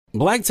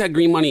Black Tech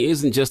Green Money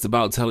isn't just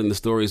about telling the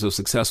stories of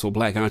successful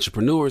Black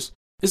entrepreneurs.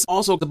 It's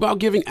also about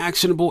giving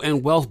actionable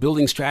and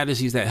wealth-building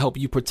strategies that help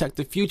you protect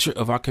the future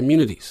of our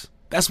communities.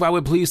 That's why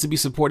we're pleased to be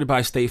supported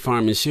by State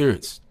Farm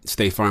Insurance.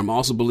 State Farm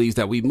also believes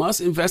that we must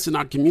invest in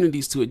our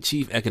communities to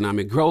achieve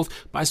economic growth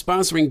by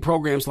sponsoring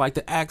programs like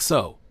the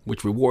ACT-SO,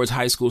 which rewards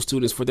high school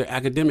students for their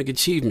academic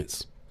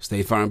achievements.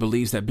 State Farm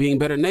believes that being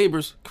better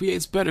neighbors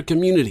creates better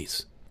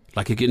communities.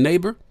 Like a good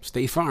neighbor,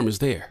 State Farm is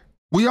there.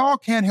 We all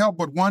can't help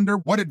but wonder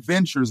what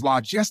adventures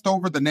lie just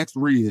over the next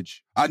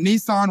ridge. A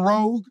Nissan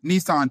Rogue,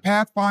 Nissan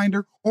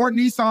Pathfinder, or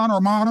Nissan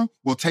Armada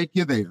will take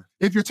you there.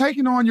 If you're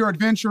taking on your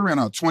adventure in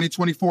a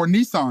 2024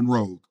 Nissan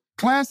Rogue,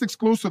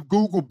 class-exclusive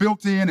Google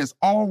built-in is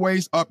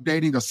always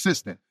updating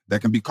assistant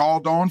that can be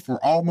called on for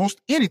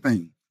almost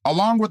anything.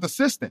 Along with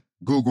Assistant,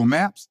 Google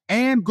Maps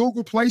and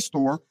Google Play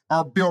Store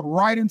are built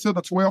right into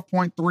the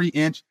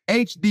 12.3-inch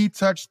HD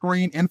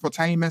touchscreen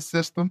infotainment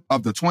system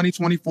of the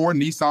 2024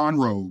 Nissan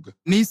Rogue.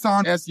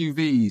 Nissan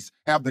SUVs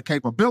have the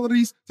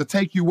capabilities to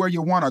take you where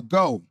you want to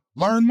go.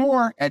 Learn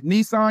more at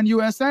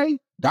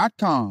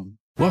nissanusa.com.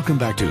 Welcome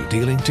back to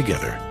Dealing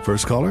Together.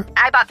 First caller?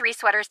 I bought 3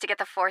 sweaters to get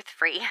the 4th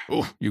free.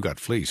 Oh, you got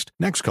fleeced.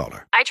 Next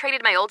caller? I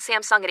traded my old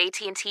Samsung at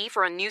AT&T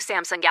for a new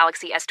Samsung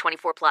Galaxy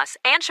S24 Plus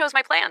and chose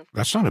my plan.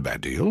 That's not a bad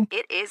deal.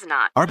 It is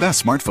not. Our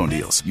best smartphone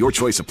deals. Your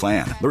choice of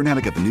plan. Learn how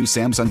to get the new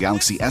Samsung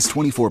Galaxy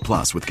S24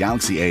 Plus with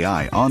Galaxy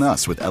AI on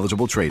us with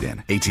eligible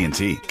trade-in.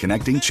 AT&T.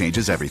 Connecting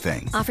changes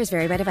everything. Offers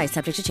vary by device.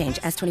 Subject to change.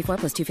 S24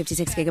 plus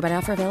 256 gigabyte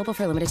offer available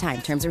for a limited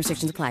time. Terms and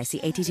restrictions apply.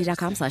 See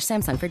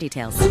att.com/Samsung for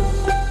details.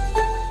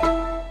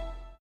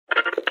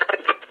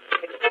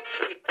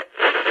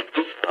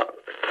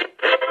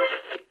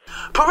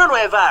 Parental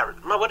advisory.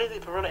 What is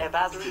it? Parental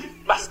advisory?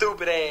 My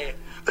stupid ass.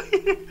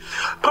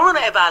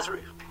 Parental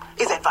advisory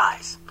is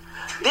advice.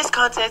 This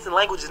context and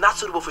language is not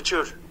suitable for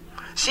children.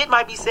 Shit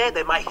might be said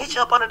that might hit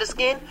you up under the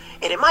skin,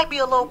 and it might be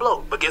a low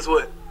blow. But guess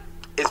what?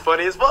 It's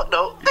funny as fuck,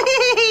 though.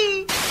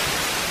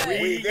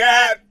 We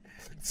got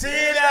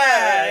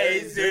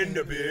titties in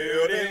the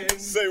building.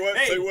 Say what?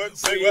 Hey, say what?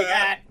 Say what?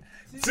 Got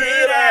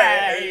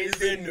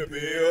titties in the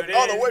building.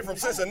 All the way from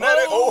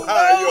Cincinnati,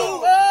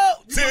 Ohio.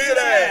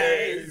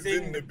 Titties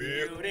in the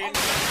building.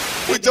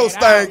 With your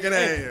stinking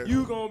ass.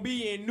 You gonna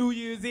be in New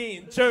Year's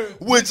in church.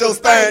 With your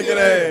stinking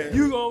ass.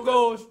 You gonna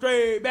go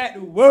straight back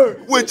to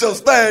work. With your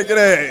stinking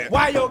ass.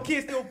 Why your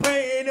kids still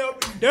playing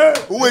up in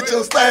dirt? With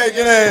your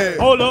stinking ass.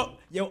 Hold up.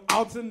 Your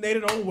alternator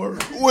don't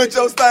work. With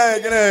your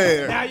stinking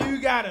ass. Now you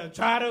gotta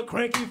try to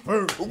crank it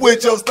first.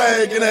 With your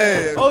stinking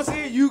ass. Oh,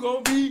 see, you gonna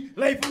be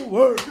late for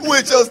work.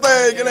 With your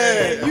stinking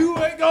ass. And you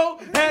ain't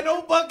gonna have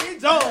no fucking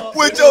job.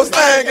 With your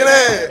stinking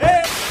ass.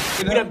 Hey.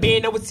 We done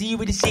been overseas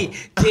with the shit.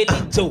 Tell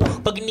it to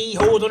fucking these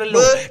hoes on the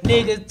low.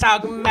 Niggas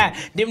talking about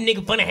them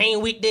niggas funny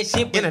hang with that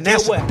shit. But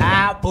guess what?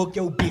 I'll fuck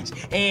your bitch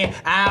and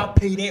I'll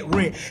pay that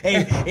rent.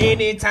 Hey,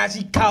 anytime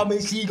she call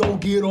me, she gon'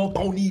 get up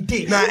on these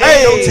dicks. Now, ain't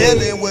no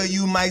telling where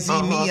you might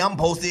see me. I'm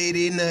posted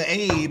in the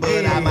A,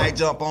 but I might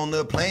jump on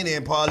the plane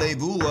and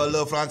parlez-vous a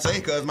little Francais,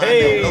 cause my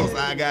name knows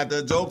I got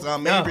the jokes.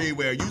 I'm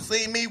everywhere. You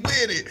see me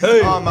with it.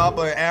 I'm up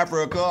in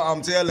Africa.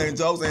 I'm telling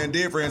jokes in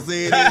different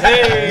cities.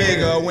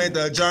 Nigga went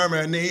to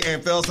Germany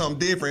and felt some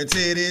different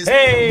titties.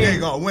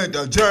 Nigga went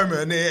to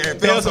Germany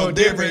and felt some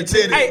different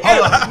titties.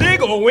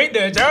 Nigga went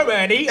to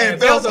Germany and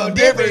felt some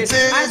different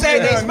titties. I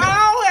said they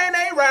small and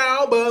they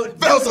round, but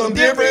felt some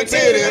different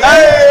titties.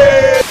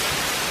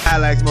 I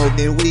like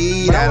smoking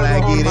weed, I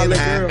like getting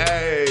high.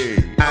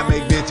 I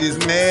make bitches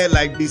mad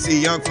like DC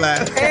Young Fly.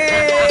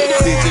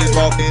 Bitches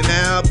walking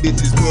out,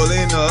 bitches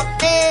pulling up.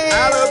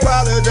 I'll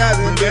apologize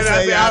and just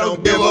say I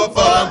don't give a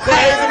fuck. I'm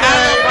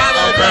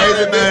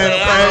crazy, man. I'm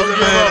crazy,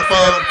 man.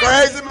 I'm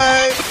crazy,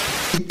 man.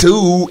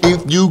 Too,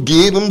 if you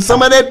give him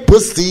some of that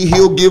pussy,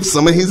 he'll give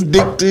some of his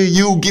dick to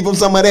you. Give him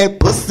some of that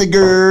pussy,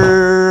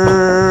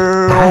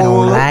 girl. I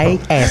don't like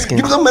asking.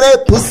 Give him some of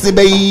that pussy,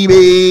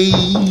 baby.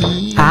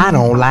 I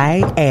don't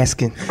like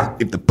asking.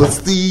 If the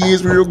pussy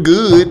is real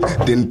good,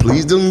 then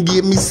please don't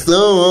give me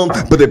some.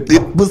 But if the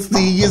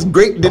pussy is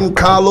great, then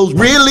Karlous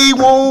really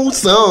wants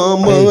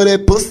some of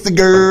that pussy,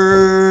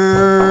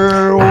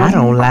 girl. I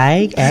don't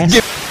like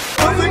asking.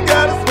 Pussy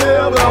got a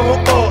smell, but I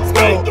won't fuck.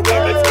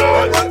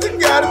 Pussy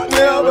got a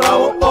smell, but I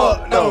won't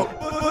fuck. No.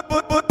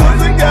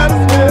 Pussy got a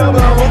smell,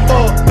 but I won't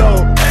fuck. No.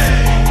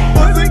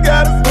 Pussy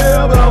got a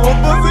smell, but I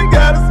won't. Pussy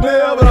got a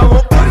smell, but I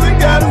won't. Pussy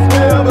got a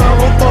smell, but I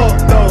won't fuck.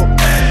 No.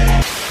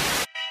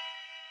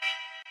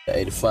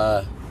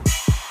 85.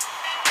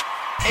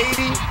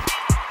 85.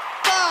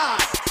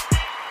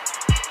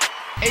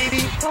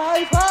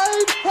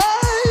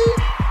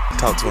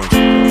 Talk to him.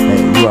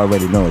 Hey, you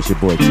already know it's your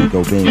boy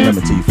Chico Bean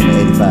coming to you from the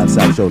 85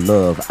 South Show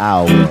Love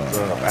Hour.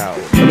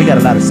 And we got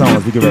a lot of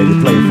songs we get ready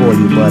to play for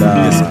you,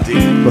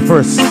 but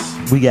first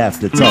we have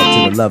to talk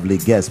to the lovely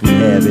guest we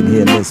have in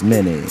here, Miss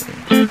Minnie.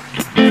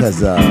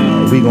 Cause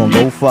we gonna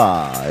go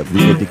far if we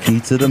get the key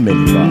to the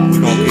mini bar. We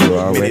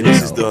gonna get Minnie,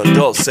 this is the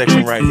adult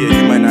section right here.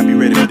 You might not be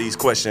ready for these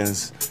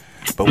questions,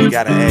 but we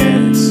gotta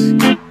ask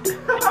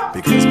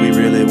because we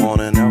really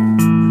wanna know.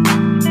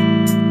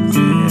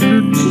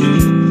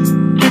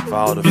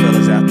 all the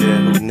fellas out there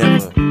who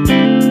never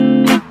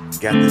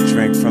got the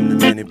drink from the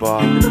mini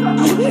bar.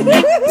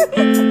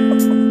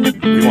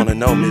 We want to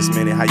know, Miss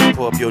Minnie, how you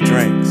pour up your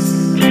drinks.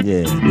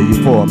 Yeah, do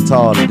you pour them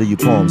tall or do you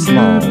pour them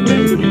small,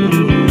 baby?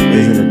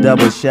 Is it a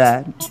double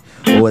shot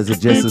or is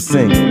it just a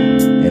single?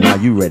 And are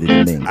you ready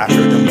to mingle? I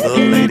heard them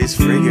little ladies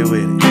freaking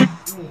with it.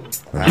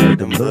 I heard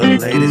them little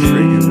ladies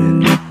freaking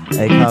with it.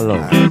 Hey,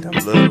 Karlous,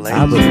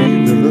 I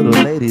believe the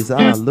little ladies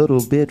are a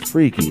little bit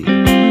freaky.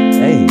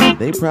 Hey,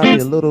 they probably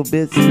a little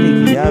bit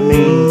sneaky. I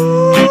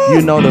mean,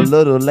 you know the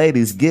little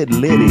ladies get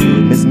litty.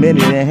 Miss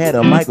Minnie then had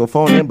a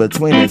microphone in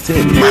between her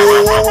titties.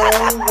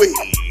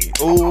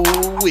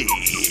 Ooh-wee.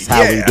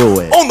 How we do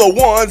it? On the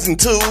 1s and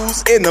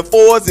 2s, in the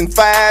 4s and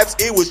 5s,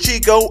 it was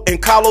Chico and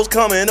Karlous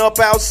coming up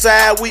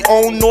outside. We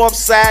on north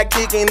side,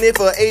 kicking it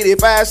for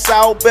 85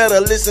 South. Better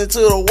listen to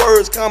the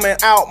words coming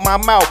out my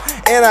mouth.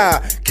 And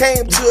I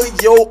came to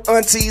your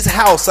auntie's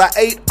house. I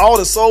ate all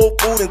the soul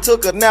food and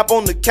took a nap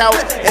on the couch.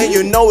 And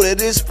you know that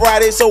it's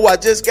Friday, so I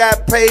just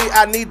got paid.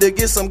 I need to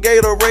get some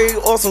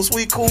Gatorade or some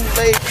sweet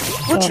Kool-Aid.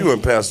 What you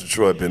and Pastor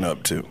Troy been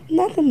up to?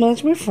 Nothing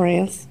much. We're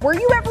friends. Were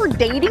you ever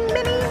dating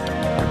Minnie?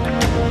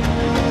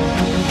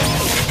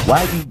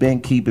 Why you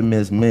been keeping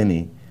Miss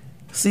Minnie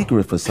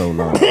secret for so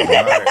long?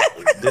 Right.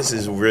 This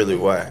is really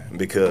why.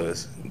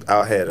 Because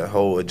I had a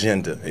whole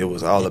agenda. It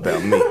was all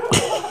about me.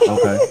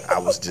 Okay.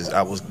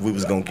 We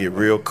was gonna get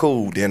real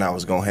cool. Then I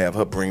was gonna have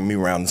her bring me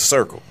around the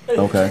circle.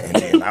 Okay. And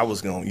then I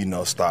was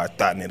gonna, start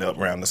thotting it up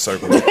around the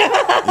circle.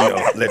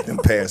 Let them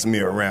pass me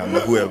around to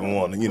whoever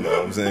wanted. You know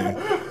what I'm saying?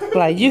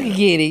 Like you can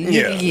get it.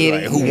 You can get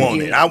it. Who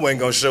want it? I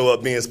wasn't gonna show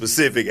up being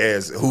specific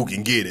as who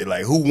can get it.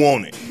 Like who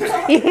want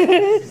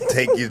it?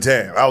 Take your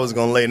time. I was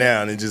gonna lay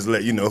down and just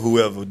let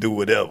whoever do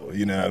whatever.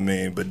 You know what I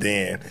mean? But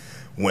then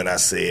when I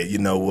said, you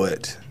know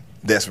what,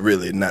 that's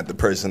really not the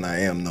person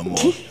I am no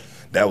more.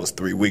 That was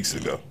 3 weeks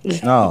ago. Oh,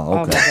 okay.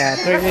 Oh my God,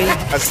 3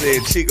 weeks. I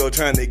said Chico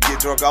trying to get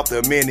drunk off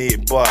the mini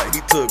bar.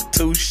 He took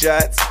 2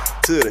 shots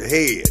to the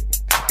head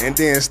and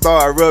then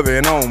started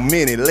rubbing on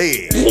Minnie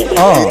leg.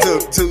 Oh. He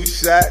took 2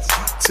 shots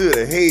to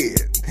the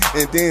head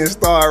and then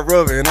started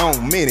rubbing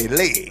on Minnie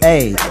leg.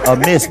 Hey,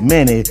 Miss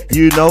Minnie,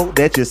 you know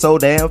that you're so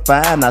damn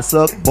fine. I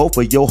suck both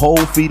of your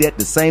whole feet at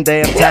the same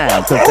damn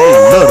time, cause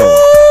they little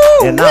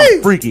and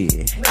I'm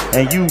freaky,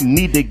 and you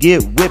need to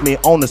get with me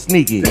on the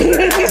sneaky.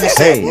 You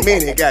said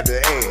Minnie got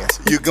the ass,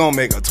 you gon'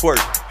 make her twerk.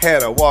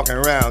 Had her walking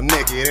around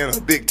naked in a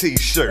big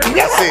t-shirt.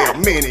 I said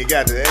Minnie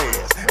got the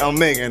ass, I'm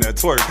making her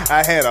twerk.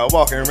 I had her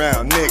walking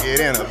around naked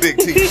in a big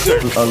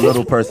t-shirt. A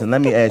little person, let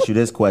me ask you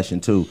this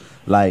question too.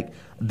 Like,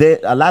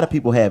 a lot of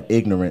people have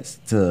ignorance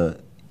to,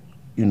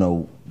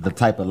 the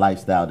type of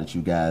lifestyle that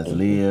you guys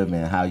live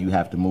and how you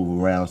have to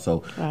move around.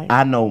 So right.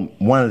 I know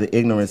one of the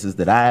ignorances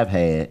that I've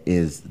had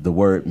is the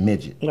word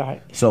midget. Right.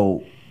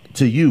 So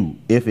to you,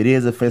 if it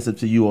is offensive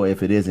to you or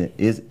if it isn't,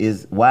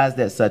 is why is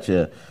that such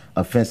a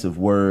offensive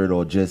word,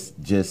 or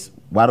just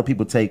why do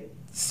people take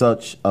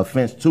such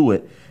offense to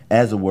it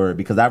as a word?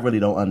 Because I really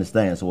don't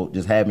understand. So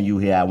just having you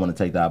here, I want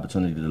to take the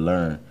opportunity to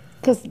learn.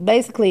 Because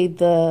basically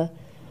the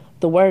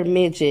word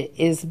midget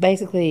is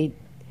basically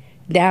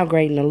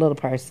downgrading a little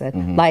person.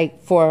 Mm-hmm.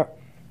 Like for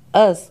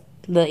us,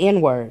 the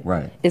N-word.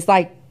 Right. It's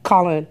like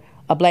calling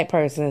a black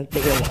person the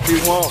N-word.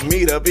 You want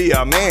me to be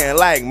a man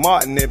like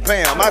Martin and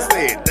Pam? I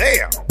said,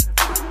 damn.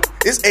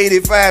 It's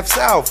 85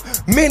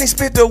 South. Many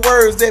spit the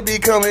words that be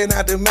coming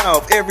out the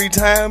mouth. Every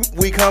time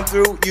we come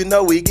through,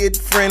 we get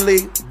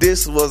friendly.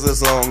 This was a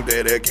song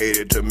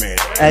dedicated to men.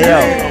 Hey, yo.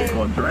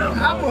 I'm gonna drown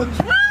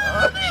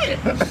it.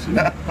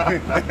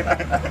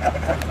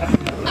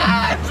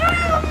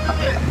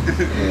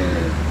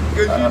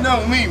 Because you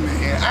know me,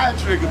 man. I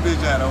trick a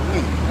bitch out on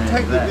me.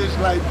 Take the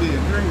bitch like this,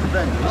 bring it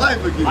back to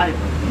life again.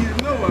 You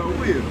know I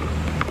will.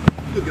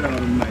 Look at all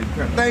them nice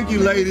compliments. Thank you,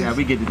 ladies. Yeah,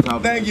 we get to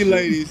talk. Thank you,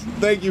 ladies.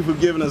 Thank you for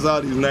giving us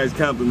all these nice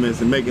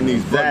compliments and making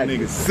these fuck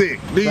niggas sick.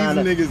 These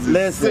niggas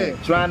is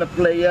sick. Trying to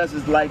play us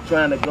is like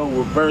trying to go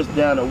reverse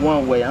down a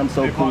one-way. I'm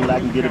so cool I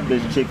can get a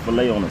bitch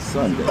Chick-fil-A on a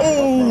Sunday.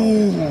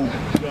 Oh,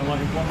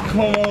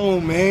 come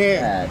on,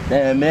 man. God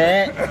damn,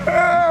 man.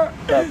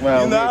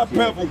 I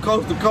pep from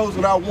coast to coast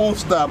and I won't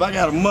stop. I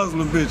got a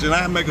Muslim bitch and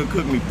I make her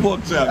cook me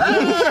pork chop.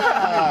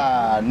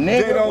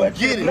 Nigga, they don't what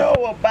get you it. know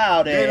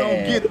about it. They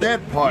don't get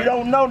that part. You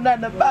don't know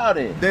nothing about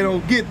it. They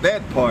don't get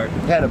that part.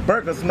 Had a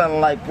burger smelling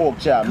like pork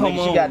chop. Come nigga,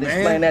 on, she got to man.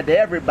 explain that to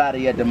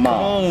everybody at the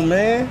mall. Come on,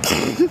 man.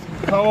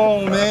 Come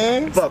on,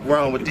 man. Fuck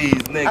wrong with these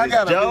niggas, I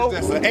got a Joe? bitch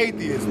that's an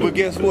atheist, but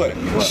guess what?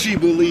 She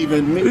believe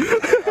in me.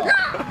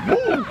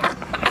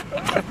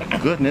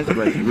 Goodness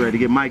gracious. You ready to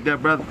get mic'd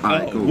up, brother? All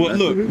right, cool. Well,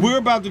 look, we're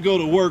about to go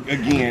to work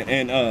again,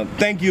 and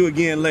thank you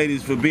again,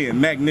 ladies, for being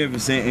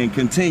magnificent and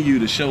continue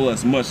to show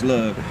us much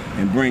love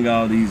and bring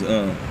all these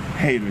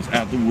haters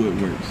out the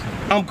woodworks.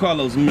 I'm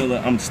Karlous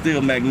Miller. I'm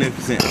still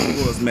magnificent.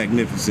 I was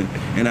magnificent,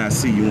 and I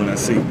see you when I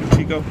see you.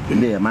 Chico?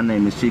 Yeah, my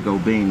name is Chico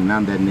Bean, and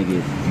I'm that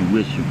nigga you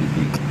wish you could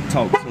be.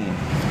 Talk to him.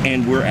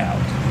 And we're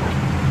out.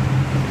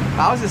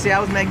 I was gonna say I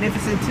was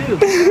magnificent too.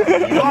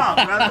 You are,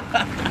 brother.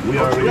 We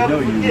already know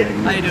you.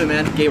 How you doing,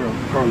 man? Gabriel.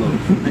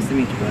 Karlous. Nice to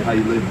meet you, brother. How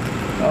you living?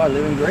 Oh,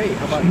 living great.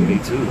 How about you? Me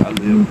too. I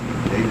live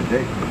day to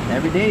day.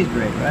 Every day is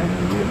great, right?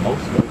 Yeah,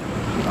 most of them.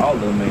 All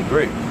of them ain't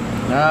great.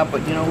 Nah,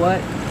 but you know what?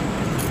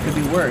 Could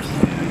be worse.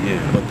 Yeah,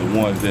 but the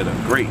ones that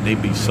are great, they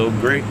be so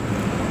great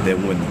that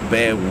when the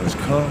bad ones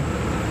come,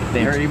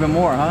 they hurt even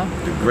more, huh?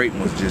 The great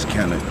ones just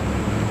kind of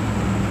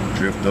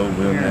drift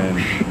over them and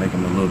make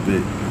them a little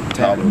bit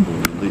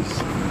tolerable, at least.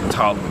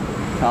 Tolerable.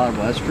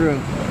 Tolerable, that's true.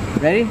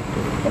 Ready?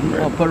 I'm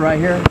ready. I'll put it right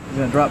here. It's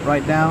gonna drop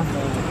right down.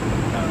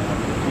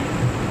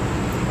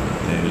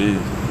 There it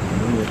is.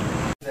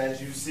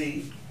 As you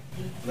see,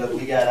 look,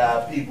 we got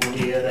our people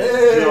here. That's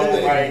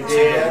Joe right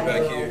there.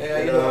 Back here.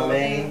 You know what I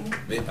mean?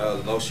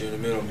 Lost you in the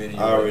middle, Minnie.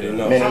 I already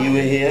know. Minnie, you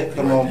in here?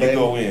 Come on, baby. You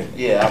go in.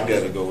 Yeah, I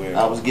gotta go in.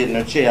 I was getting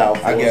her chair out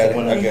for I got us it.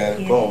 when I got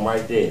it. Boom,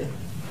 right there.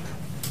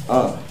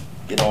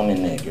 Get on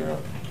in there, girl.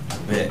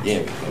 There we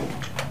go.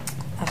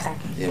 Okay.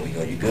 There we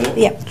go. You good?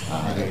 Yep.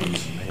 All right. I gotta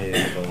use some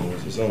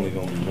headphones. It's only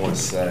gonna be one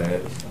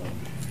side.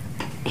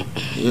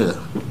 Yeah.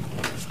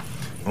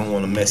 I don't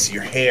want to mess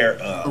your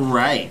hair up.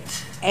 Right.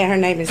 And her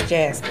name is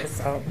Jasmine,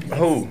 so.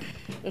 Who?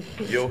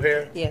 Your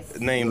hair? Yes.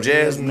 Name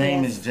Jasmine? His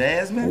name is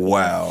Jasmine?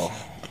 Wow.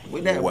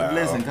 Wow.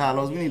 Listen,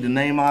 Karlous, we need to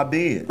name our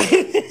beard.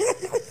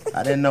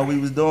 I didn't know we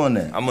was doing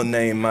that. I'm gonna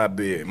name my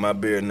beard. My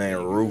beard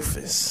named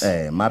Rufus.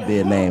 Hey, my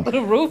beard name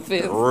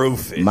Rufus.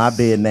 Rufus. My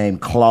beard name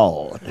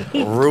Claude.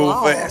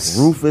 Rufus.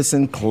 Rufus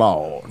and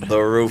Claude. The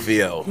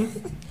Rufio.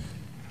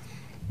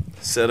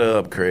 Set her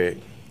up, Craig.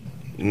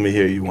 Let me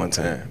hear you one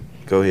time.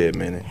 Go ahead,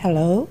 Minnie.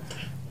 Hello.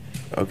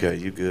 Okay,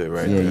 you good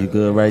right Yeah, there. you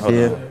good right Hold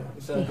there? on.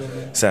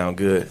 Sound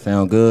good.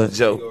 Sound good?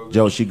 Joe.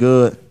 Joe, she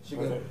good?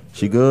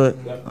 She good?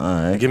 All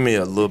right. Give me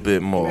a little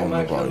bit more on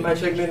the volume. Mic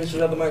check, Minnie.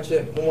 Another mic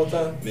check. One more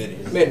time.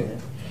 Minnie.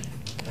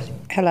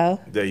 Hello.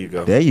 There you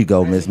go. There you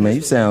go, Miss May.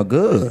 You sound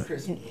good.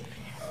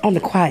 On the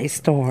quiet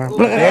storm.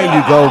 There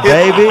you go,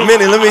 baby.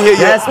 Minnie, let me hear you.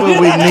 That's what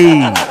we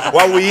need.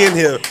 While we in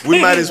here, we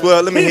might as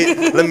well let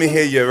me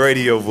hear your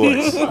radio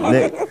voice.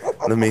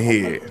 Let me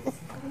hear it.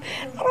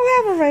 I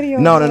don't have a radio.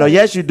 No.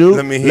 Yes, you do.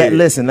 Let me hear it.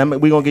 Listen,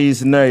 we're gonna give you a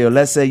scenario.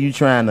 Let's say you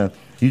trying to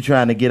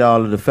get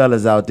all of the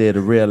fellas out there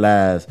to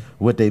realize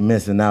what they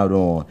missing out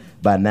on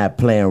by not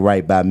playing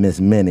right by Miss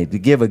Minnie. To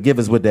give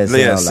us what that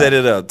sound Yeah, like. set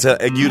it up.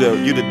 You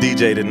the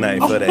DJ tonight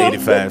for the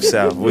 85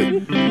 South.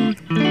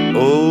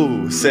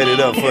 Oh, set it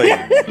up for you.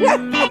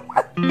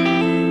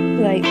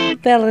 Like,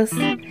 fellas,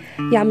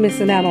 y'all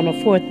missing out on a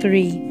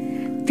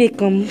 4-3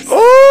 thickums.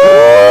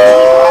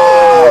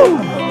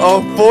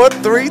 Oh,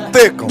 4-3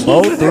 thickums.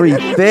 4-3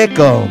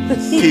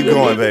 thickums. Keep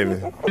going, baby.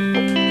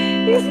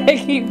 He said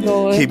keep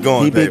going. Keep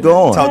going, Keep baby. it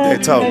going. Talk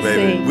that talk, Let's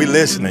baby. see. We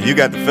listening. You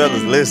got the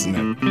fellas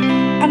listening.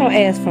 I don't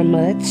ask for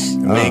much.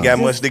 We ain't got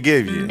much to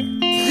give you.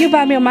 You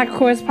buy me a Michael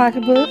Kors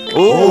pocketbook.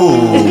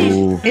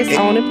 Ooh. It's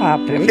on and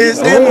popping. It's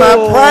in my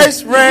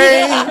price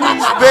range,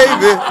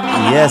 baby.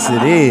 Yes,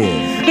 it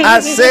is. I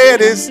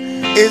said it's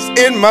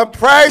in my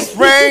price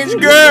range,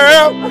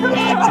 girl.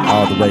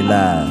 All the way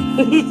live.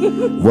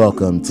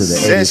 Welcome to the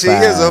Said she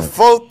is a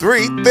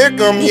 4-3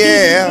 thick'em,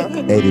 yeah.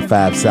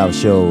 85 South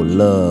Show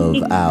Love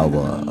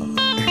Hour.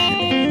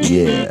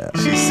 Yeah.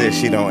 She said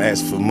she don't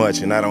ask for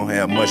much, and I don't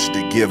have much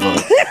to give her.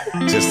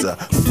 Just a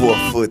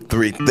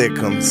 4'3"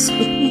 thickums.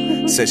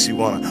 Said she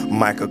want a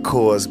Michael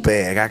Kors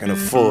bag. I can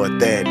afford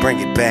that. Bring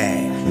it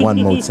back.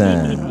 One more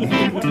time.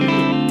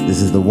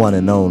 This is the one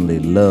and only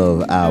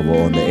Love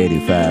Hour on the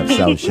 85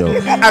 South Show.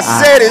 I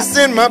said it's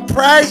in my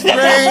price range,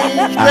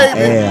 baby. I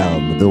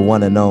am the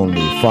one and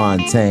only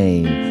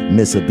Fontaine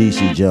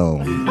Mitsubishi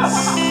Jones.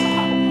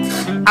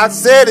 I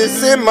said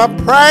it's in my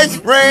price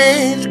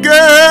range,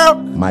 girl.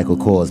 Michael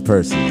Kors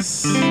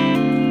purses.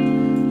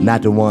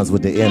 Not the ones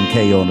with the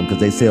MK on them, because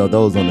they sell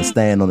those on the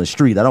stand on the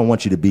street. I don't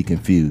want you to be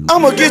confused.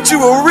 I'm gonna get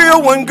you a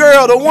real one,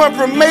 girl. The one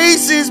from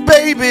Macy's,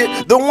 baby.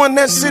 The one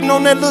that's sitting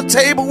on that little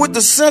table with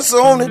the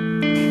sensor on it.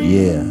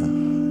 Yeah,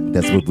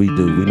 that's what we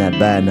do. We're not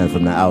buying nothing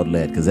from the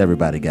outlet, because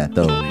everybody got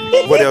those.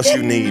 What else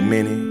you need,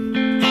 Minnie?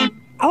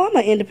 Oh, I'm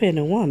an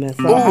independent woman.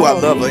 So Ooh, I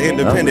love an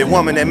independent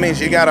woman. That means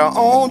she got her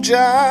own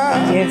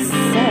job. Yes,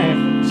 sir.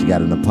 She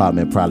got an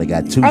apartment, probably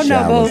got 2 Oh,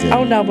 showers in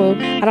it. no, boo.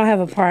 I don't have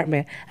an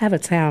apartment. I have a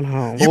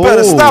townhome. You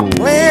better stop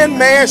playing,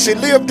 man. She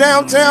live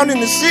downtown in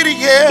the city,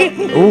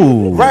 yeah.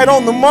 Ooh. Right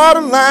on the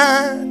model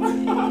line.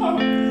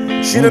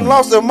 She done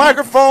lost her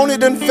microphone.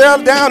 It done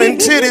fell down in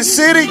Titty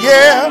City,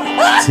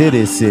 yeah.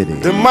 Titty City.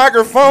 The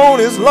microphone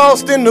is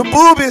lost in the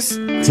boobies.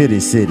 Titty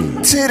City.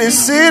 Titty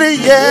City,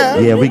 yeah.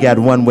 Yeah, we got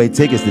one-way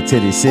tickets to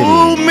Titty City.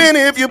 Ooh, Minnie,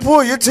 if you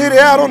pull your titty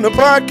out on the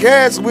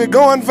podcast, we're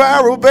going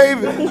viral,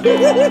 baby.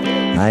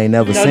 I ain't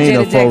never No seen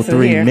a Janet Jackson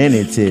 4'3" here.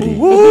 mini titty.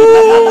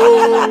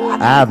 Ooh,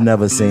 I've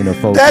never seen a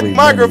 4'3" that mini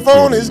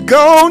microphone titty. is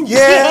gone,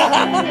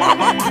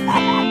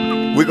 yeah.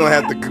 We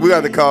got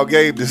to call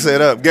Gabe to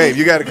set up. Gabe,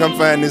 you got to come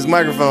find this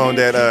microphone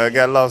that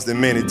got lost in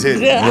Minnie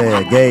titty.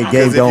 Yeah, Gabe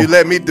Because if don't. you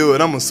let me do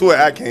it, I'm gonna swear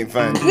I can't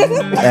find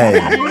it. Hey,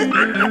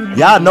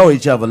 y'all know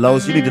each other,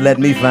 Los. You need to let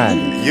me find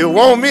it. You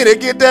want me to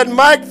get that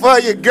mic for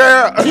you,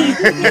 girl? You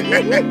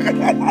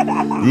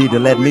need to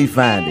let me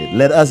find it.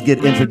 Let us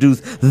get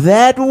introduced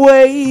that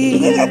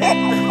way.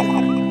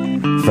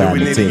 find Do we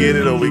the need titty. to get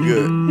it or we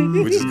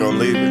good? We just gonna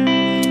leave it.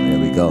 There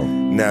we go.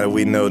 Now that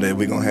we know that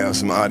we're gonna have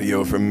some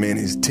audio from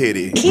Minnie's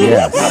titty.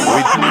 Yes.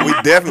 We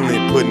definitely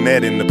putting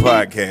that in the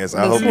podcast.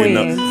 I hope you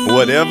know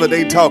whatever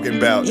they talking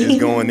about is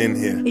going in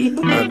here.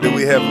 Do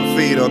we have a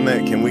feed on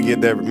that? Can we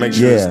get that? Make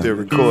sure it's still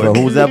recording.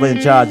 So who's ever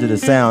in charge of the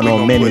sound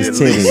on Minnie's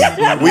titty?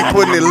 We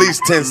putting at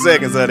least 10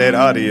 seconds of that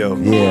audio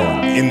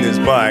in this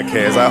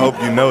podcast. I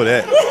hope you know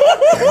that.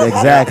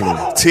 Exactly.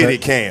 Titty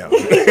cam.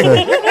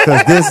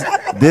 Because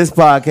this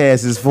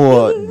podcast is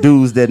for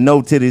dudes that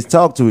know titties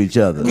talk to each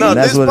other. No, And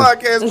that's this what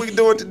podcast we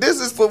doing. This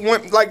is for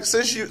women. Like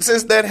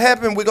since that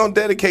happened, we're gonna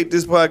dedicate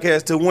this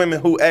podcast to women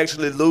who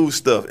actually lose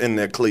stuff in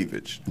their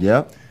cleavage.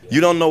 Yep.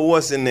 You don't know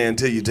what's in there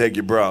until you take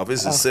your bra off.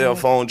 It's a cell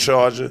phone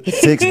charger.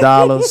 $6.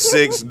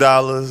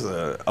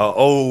 $6. A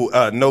old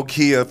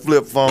Nokia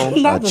flip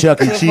phone. A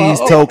Chuck E. Cheese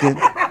token.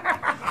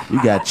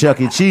 You got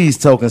Chuck E. Cheese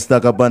token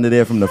stuck up under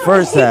there from the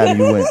first time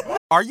you went.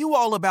 Are you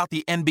all about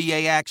the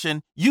NBA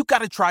action? You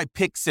got to try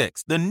Pick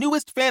 6, the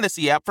newest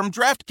fantasy app from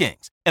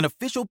DraftKings, an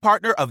official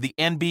partner of the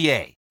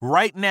NBA.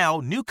 Right now,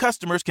 new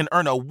customers can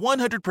earn a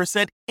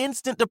 100%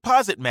 instant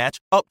deposit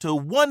match up to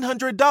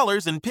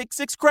 $100 in Pick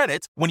 6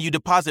 credits when you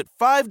deposit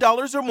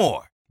 $5 or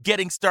more.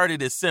 Getting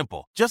started is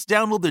simple. Just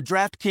download the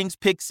DraftKings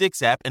Pick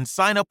 6 app and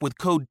sign up with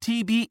code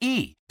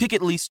TBE. Pick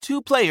at least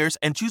 2 players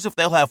and choose if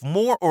they'll have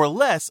more or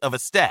less of a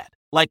stat.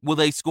 Like, will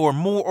they score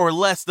more or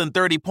less than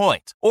 30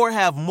 points? Or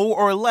have more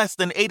or less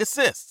than 8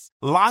 assists?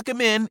 Lock them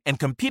in and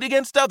compete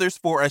against others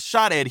for a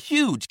shot at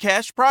huge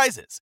cash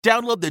prizes.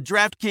 Download the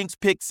DraftKings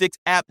Pick 6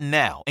 app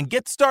now and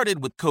get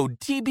started with code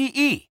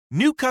TBE.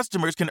 New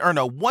customers can earn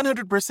a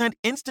 100%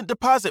 instant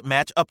deposit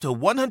match up to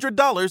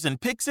 $100 in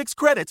Pick 6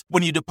 credits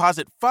when you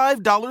deposit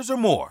 $5 or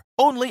more.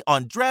 Only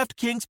on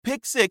DraftKings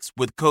Pick 6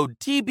 with code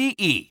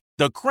TBE.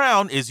 The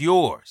crown is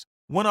yours.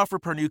 One offer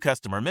per new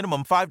customer.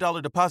 Minimum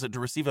 $5 deposit to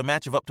receive a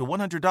match of up to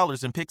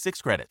 $100 in Pick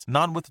 6 credits.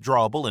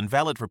 Non-withdrawable and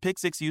valid for Pick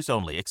 6 use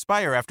only.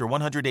 Expire after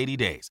 180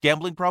 days.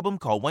 Gambling problem?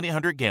 Call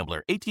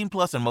 1-800-GAMBLER. 18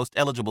 plus in most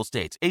eligible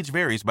states. Age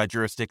varies by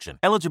jurisdiction.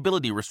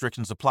 Eligibility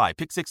restrictions apply.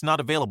 Pick 6 not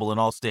available in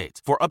all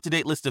states. For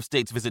up-to-date list of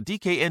states, visit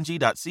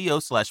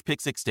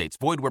dkng.co/pick6states.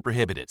 Void where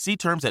prohibited. See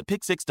terms at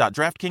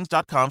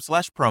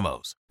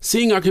pick6.draftkings.com/promos.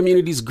 Seeing our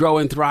communities grow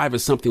and thrive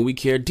is something we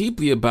care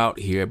deeply about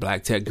here at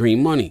Black Tech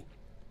Green Money.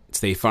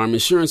 State Farm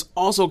Insurance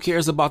also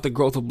cares about the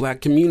growth of Black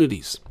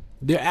communities.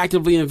 They're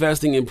actively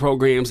investing in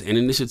programs and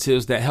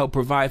initiatives that help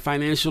provide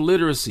financial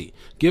literacy,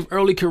 give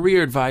early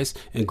career advice,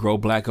 and grow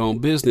Black-owned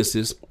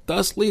businesses,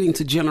 thus leading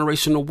to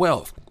generational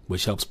wealth,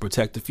 which helps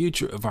protect the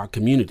future of our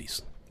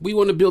communities. We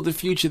want to build a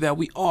future that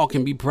we all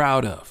can be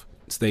proud of.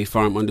 State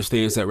Farm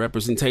understands that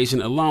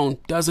representation alone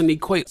doesn't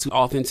equate to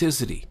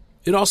authenticity.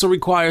 It also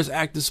requires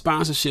active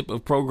sponsorship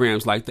of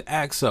programs like the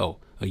AXO,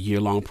 a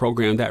year-long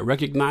program that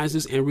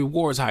recognizes and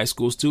rewards high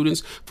school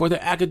students for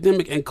their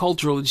academic and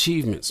cultural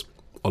achievements,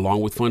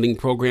 along with funding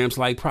programs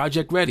like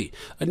Project Ready,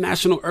 a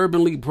National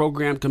Urban League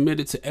program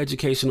committed to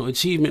educational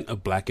achievement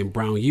of Black and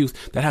brown youth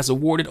that has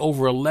awarded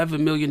over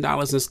 $11 million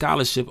in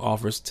scholarship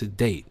offers to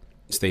date.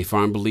 State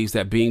Farm believes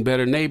that being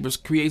better neighbors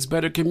creates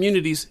better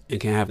communities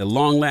and can have a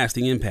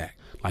long-lasting impact.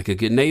 Like a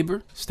good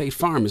neighbor, State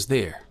Farm is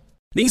there.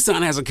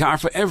 Nissan has a car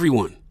for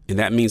everyone. And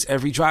that means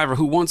every driver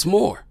who wants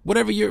more,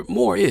 whatever your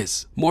more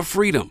is. More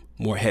freedom,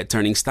 more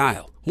head-turning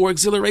style, more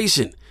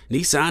exhilaration.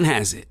 Nissan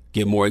has it.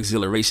 Get more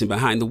exhilaration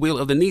behind the wheel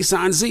of the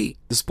Nissan Z,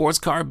 the sports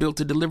car built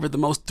to deliver the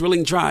most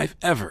thrilling drive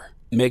ever.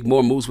 Make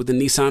more moves with the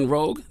Nissan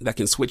Rogue that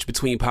can switch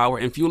between power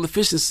and fuel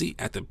efficiency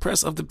at the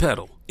press of the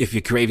pedal. If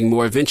you're craving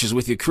more adventures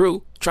with your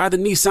crew, try the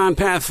Nissan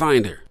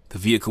Pathfinder, the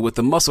vehicle with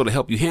the muscle to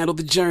help you handle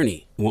the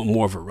journey. Want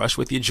more of a rush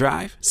with your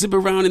drive? Zip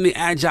around in the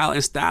agile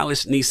and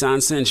stylish Nissan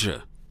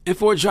Sentra. And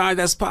for a drive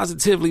that's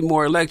positively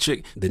more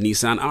electric, the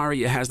Nissan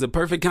Ariya has the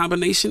perfect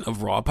combination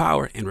of raw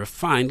power and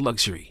refined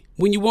luxury.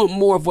 When you want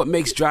more of what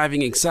makes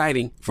driving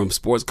exciting, from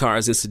sports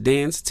cars and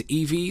sedans to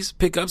EVs,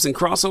 pickups, and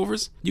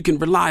crossovers, you can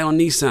rely on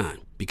Nissan,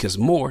 because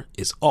more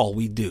is all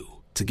we do.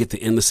 To get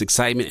the endless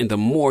excitement and the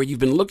more you've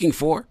been looking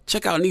for,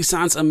 check out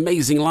Nissan's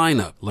amazing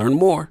lineup. Learn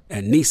more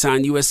at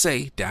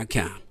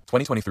nissanusa.com.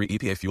 2023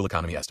 EPA fuel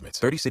economy estimates.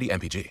 30 city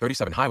MPG,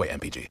 37 highway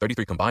MPG,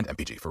 33 combined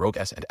MPG for Rogue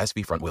S and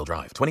SV front-wheel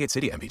drive. 28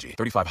 city MPG,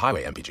 35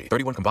 highway MPG,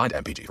 31 combined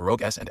MPG for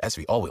Rogue S and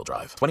SV all-wheel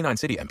drive. 29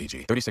 city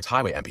MPG, 36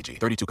 highway MPG,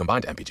 32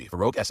 combined MPG for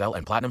Rogue SL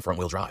and Platinum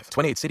front-wheel drive.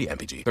 28 city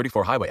MPG,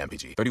 34 highway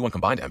MPG, 31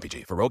 combined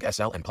MPG for Rogue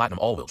SL and Platinum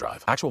all-wheel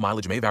drive. Actual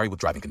mileage may vary with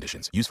driving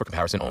conditions. Used for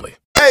comparison only.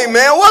 Hey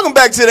man, welcome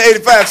back to the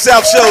 85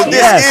 South Show.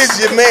 This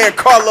is your man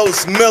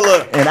Karlous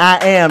Miller. And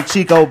I am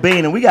Chico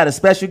Bean, and we got a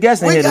special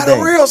guest in here today. We got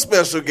a real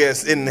special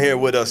guest in here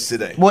with us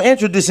today. Well,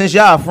 introduce, since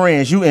y'all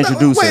friends, you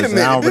introduce us. Wait a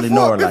minute. I don't really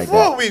know her like that.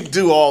 Before we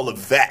do all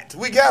of that,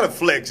 we got to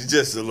flex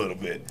just a little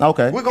bit.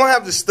 Okay. We're going to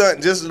have to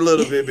stunt just a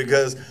little bit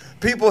because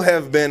people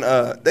have been,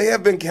 they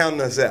have been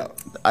counting us out.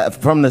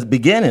 From the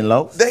beginning,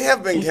 Lo. They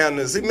have been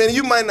counting us. I mean,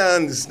 you might not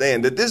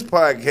understand that this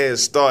podcast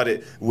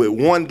started with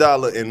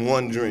 $1 and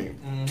one dream.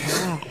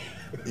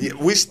 Yeah,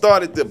 we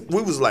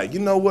was like, you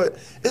know what?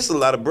 There's a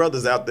lot of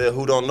brothers out there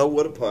who don't know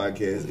what a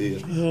podcast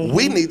is. Mm-hmm.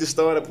 We need to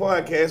start a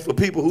podcast for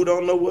people who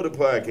don't know what a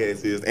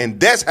podcast is. And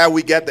that's how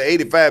we got the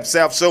 85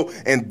 South Show.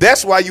 And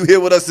that's why you here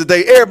with us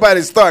today.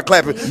 Everybody start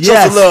clapping. Yes.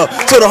 Show some love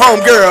to the home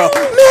girl,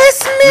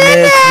 Miss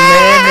Minnie. Miss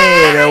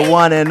Minnie, the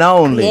one and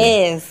only.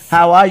 Yes.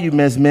 How are you,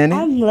 Miss Minnie?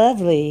 I'm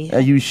lovely.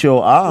 You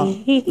sure are.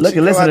 Look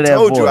and listen to that I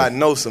told voice. you I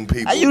know some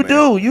people. You man.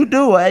 do. You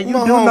do know some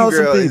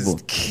Homegirl people.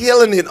 is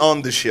killing it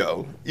on the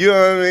show. You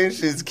know what I mean?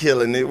 She's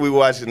killing it. We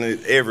watching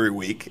it every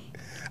week.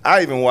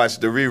 I even watch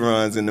the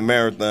reruns and the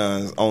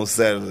marathons on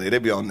Saturday. They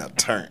be on that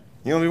turn.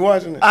 You don't be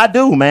watching it? I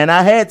do, man.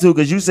 I had to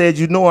because you said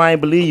you know I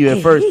ain't believe you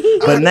at first.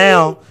 But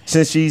now,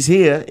 since she's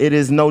here, it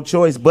is no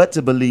choice but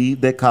to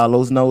believe that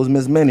Karlous knows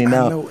Miss Minnie.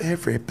 Now, I know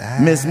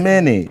everybody. Miss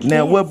Minnie,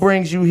 now what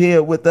brings you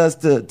here with us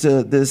to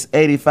this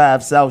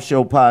 85 South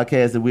Show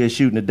podcast that we're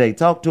shooting today?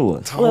 Talk to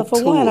us. Well,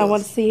 for one, I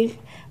want to see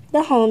the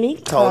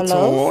homie, Talk to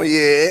Karlous.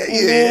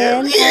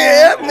 him.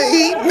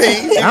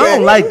 Me. I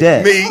don't like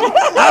that. Me.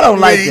 I don't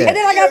like that. And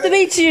then I got to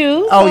meet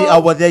you.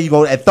 Well, there you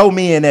go. And throw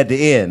me in at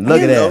the end. Look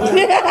at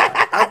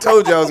that. I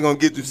told you I was going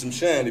to get you some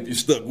shine if you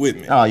stuck with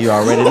me. Oh, you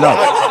already know.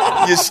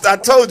 I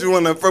told you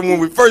when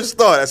we first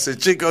started, I said,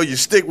 Chico, you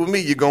stick with me,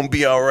 you're going to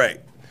be all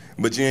right.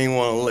 But you ain't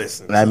want to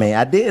listen. I mean,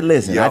 I did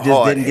listen. You're I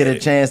just didn't get a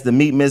hard-headed. chance to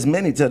meet Miss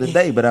Minnie till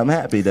today, but I'm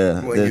happy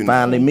to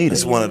finally meet her.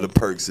 It's one of the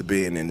perks of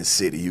being in the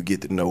city. You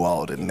get to know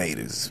all the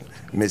natives.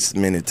 Miss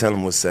Minnie, tell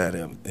them what side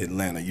of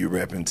Atlanta you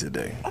repping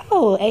today.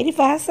 Oh,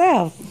 85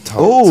 South.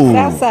 Ooh.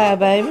 South side,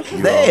 baby.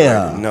 You There.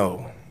 already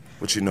know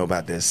what you know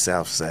about that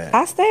south side.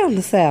 I stay on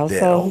the South, That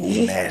so. old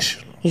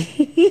national.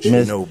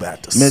 You know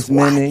about the Miss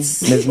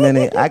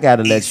Minnie, I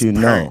gotta let you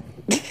know.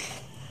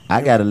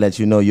 I gotta let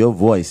you know your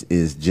voice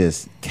is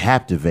just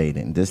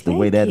captivating. Just the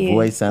way that you.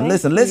 voice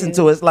sounds. Thank Listen you.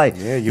 to it. It's like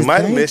Yeah, you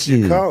might have missed your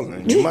you.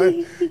 calling.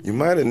 You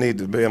might have needed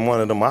to be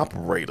one of them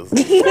operators.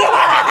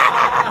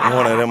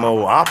 One of them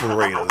old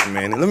operators,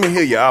 man. Let me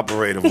hear your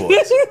operator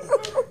voice.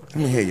 Let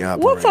me hear your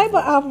operator. What type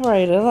of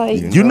operator?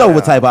 Like, You know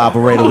what type of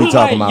operator we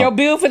talking like your about?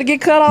 bill finna get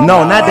cut off?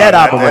 No, not that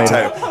That operator.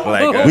 type,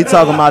 like, We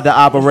talking about the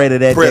operator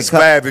that press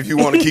 5 if you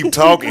want to keep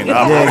talking.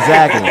 Yeah,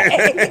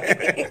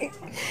 exactly.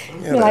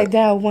 You're like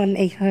dial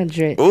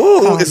 1-800.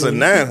 Ooh, it's a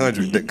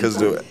 900 because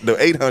the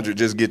 800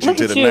 just get you Look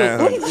to at the you.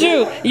 900. Look at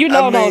you. You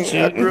know, don't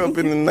you? I grew up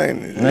in the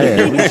 90s.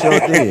 Yeah, we sure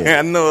did.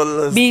 I know a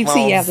little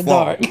BT after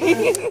dark.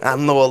 I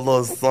know a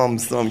little some.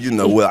 You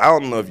know, well, I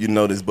don't know if you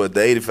know this, but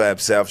the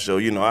 85 South Show,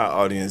 you know, our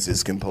audience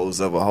is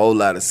composed of a whole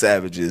lot of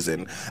savages,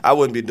 and I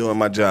wouldn't be doing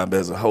my job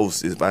as a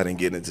host if I didn't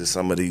get into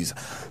some of these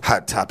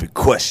hot topic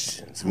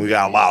questions. We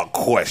got a lot of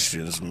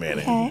questions, man.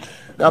 Okay.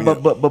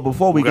 But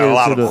before we We got get a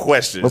lot into of the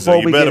questions, before so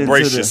you we better get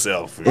brace into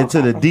yourself.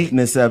 into the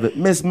deepness of it,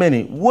 Miss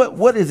Minnie,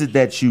 what is it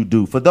that you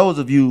do? For those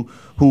of you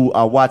who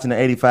are watching the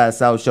 85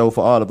 South Show,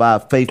 for all of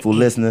our faithful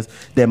listeners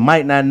that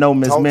might not know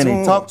Miss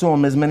Minnie, talk to them,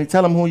 Miss Minnie.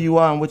 Tell them who you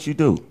are and what you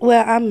do.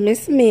 Well, I'm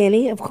Miss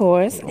Minnie, of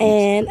course,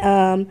 and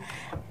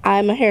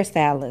I'm a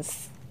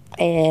hairstylist,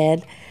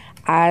 and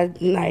I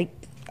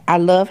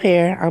love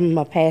hair. I'm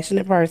a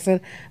passionate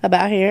person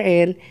about hair,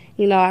 and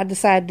you know, I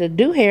decided to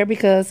do hair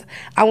because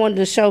I wanted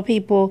to show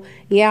people,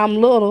 yeah, I'm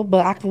little,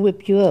 but I can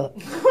whip you up.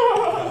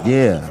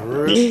 Yeah.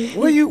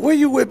 Where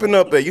you whipping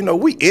up at? You know,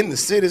 we in the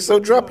city, so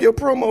drop your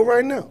promo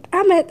right now.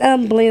 I'm at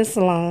Blend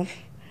Salon.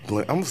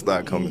 I'm gonna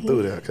start coming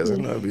through there because I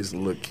know it'll be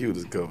some little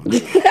cutest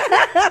coming.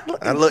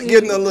 I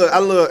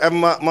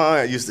love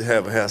my aunt used to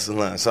have a hair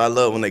salon, so I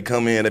love when they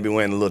come in, they be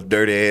wearing a little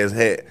dirty ass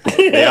hat.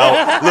 They all,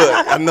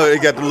 look, I know they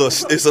got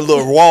it's a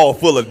little wall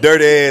full of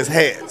dirty ass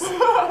hats.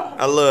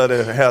 I love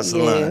the hair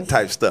salon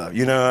type stuff.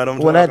 You know what I'm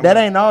talking about? That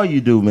ain't all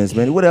you do, Miss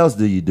Minnie. What else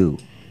do you do?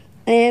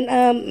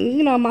 And,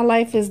 you know, my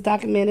life is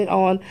documented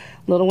on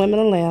Little Women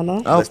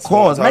Atlanta. Of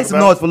course. Make some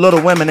noise for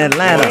Little Women in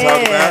Atlanta.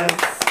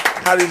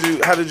 How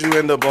did you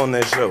end up on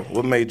that show?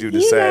 What made you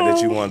decide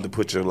that you wanted to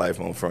put your life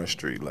on Front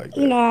Street like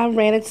that? You know, I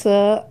ran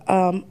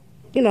into,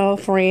 you know, a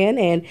friend,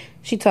 and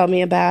she told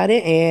me about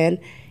it, and,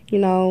 you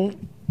know,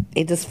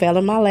 it just fell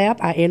in my lap.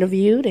 I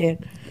interviewed,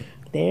 and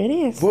there it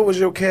is. What was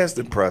your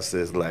casting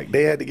process like?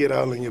 They had to get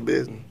all in your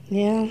business?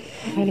 Yeah,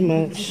 pretty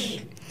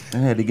much. I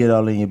had to get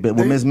all in your bed.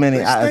 Well, Miss Minnie,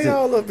 stay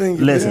all up in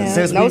your listen.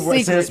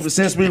 business.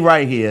 Since we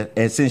right here,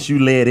 and since you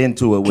led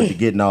into it with the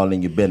getting all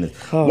in your business,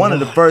 one of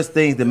the first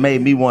things that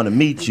made me want to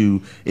meet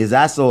you is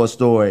I saw a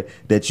story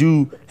that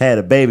you had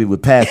a baby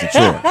with Pastor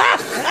Troy.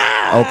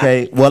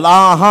 Okay,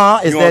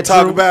 well, is you that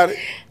talk true? about it?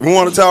 We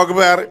want to talk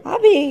about it?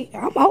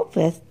 I'm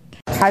hoping.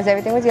 How's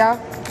everything with y'all?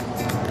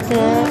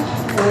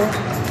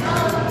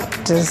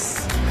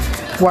 Just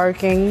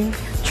working.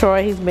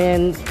 Troy, he's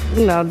been,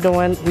 you know,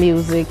 doing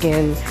music,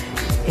 and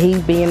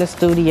he's be in the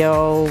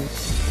studio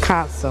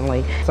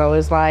constantly. So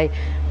it's like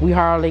we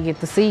hardly get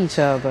to see each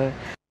other.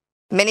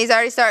 Minnie's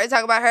already started to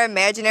talk about her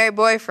imaginary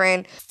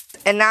boyfriend,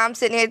 and now I'm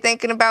sitting here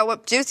thinking about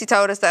what Juicy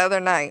told us the other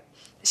night.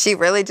 Is she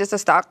really just a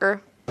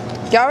stalker?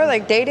 Y'all were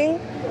like dating?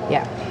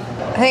 Yeah.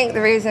 I think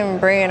the reason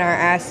Brie and I are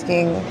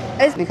asking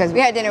is because we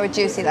had dinner with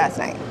Juicy last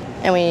night.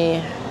 And we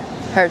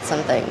heard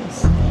some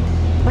things.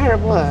 I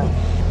heard what?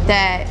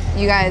 that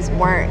you guys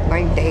weren't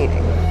like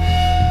dating.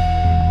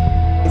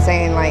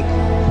 Saying like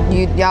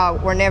y'all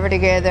were never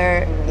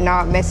together,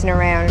 not messing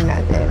around or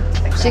nothing.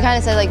 She kind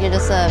of said like you're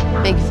just a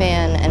big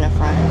fan and a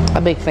friend.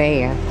 A big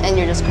fan. And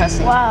you're just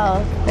crushing.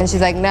 Wow. And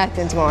she's like,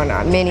 nothing's going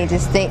on. Minnie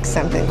just thinks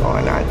something's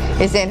going on.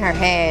 It's in her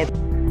head.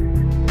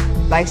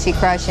 Like she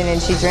crushing and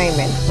she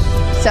dreaming.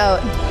 So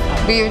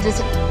we were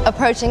just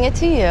approaching it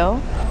to you,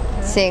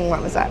 seeing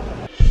what was up.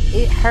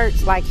 It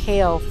hurts like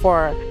hell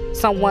for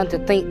someone to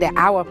think that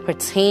I would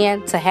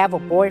pretend to have a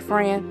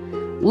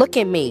boyfriend. Look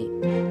at me.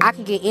 I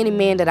can get any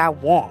man that I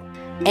want.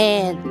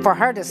 And for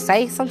her to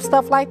say some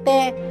stuff like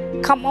that,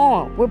 come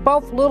on. We're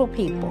both little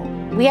people.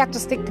 We have to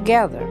stick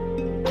together.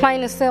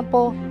 Plain and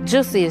simple,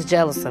 Juicy is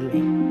jealous of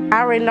me.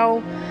 I already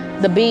know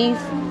the beef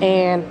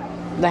and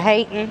the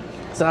hating,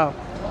 so.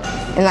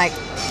 And like,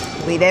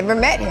 we never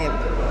met him.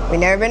 We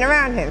never been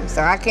around him,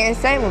 so I can't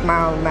say with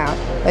my own mouth.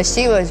 But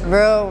she was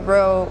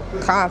real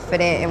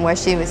confident in what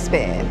she was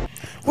spitting.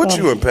 What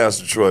you and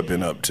Pastor Troy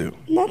been up to?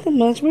 Nothing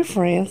much. We're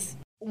friends.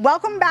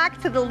 Welcome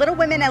back to the Little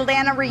Women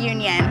Atlanta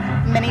reunion.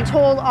 Minnie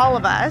told all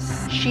of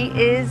us she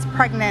is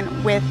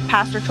pregnant with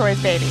Pastor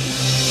Troy's baby.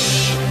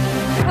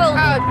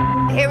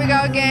 Oh, here we go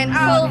again.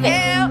 Oh,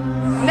 hell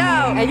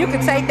no. And you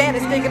can take that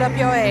and stick it up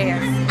your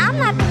ass. I'm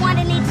not the one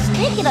that needs to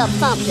stick it up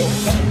something.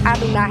 I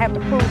do not have to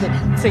prove it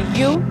to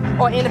you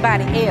or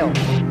anybody else.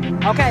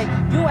 Okay?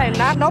 You ain't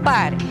not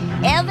nobody.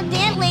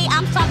 Evidently,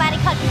 I'm somebody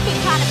because you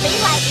keep trying to be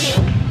like you.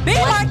 Be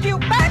like you,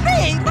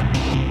 baby!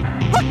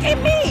 Look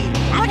at me!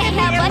 I can't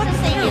help but to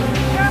see you.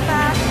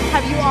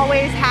 Have you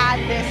always had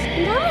this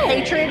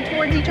hatred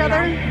towards each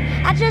other?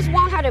 I just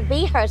want her to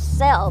be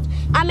herself.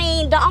 I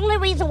mean, the only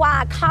reason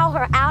why I call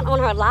her out on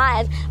her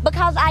lies,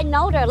 because I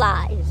know their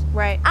lies.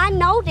 Right. I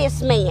know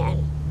this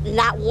man.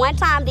 Not one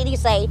time did he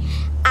say,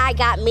 I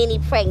got Minnie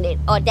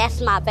pregnant, or that's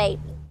my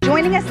baby.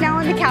 Joining us now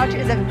on the couch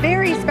is a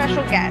very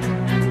special guest.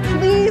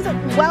 Please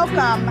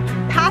welcome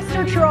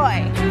Pastor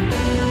Troy.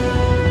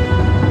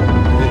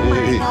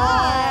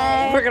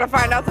 Hi. We're gonna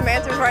find out some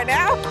answers right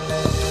now.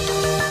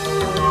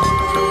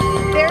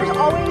 There's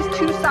always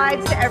two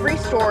sides to every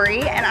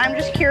story, and I'm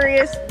just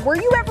curious, were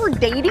you ever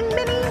dating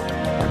Minnie?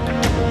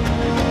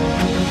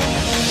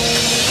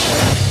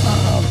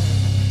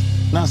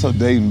 Not so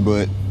dating,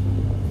 but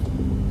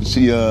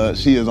she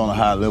is on a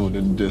higher level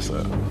than just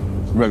a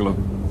regular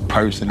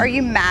person. Are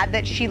you mad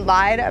that she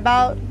lied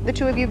about the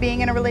two of you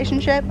being in a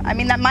relationship? I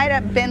mean, that might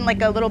have been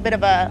like a little bit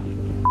of a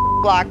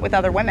block with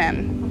other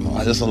women.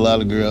 Just a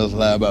lot of girls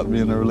lie about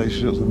being in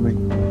relationships with me.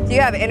 Do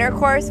you have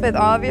intercourse with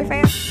all of your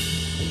fans?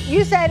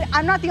 You said,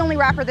 I'm not the only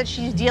rapper that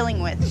she's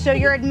dealing with. So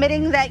you're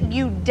admitting that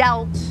you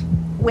dealt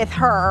with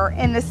her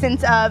in the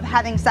sense of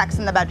having sex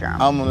in the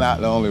bedroom. I'm not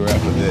the only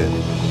rapper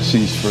that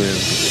she's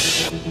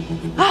friends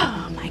with.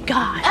 Oh my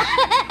God.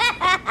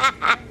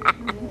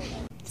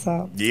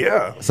 So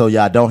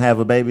y'all don't have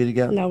a baby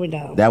together? No, we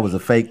don't. That was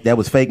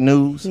fake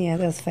news? Yeah,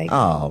 that was fake.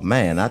 Oh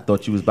man, I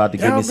thought you was about to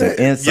give me some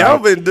insight. Y'all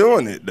been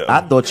doing it though.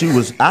 I thought you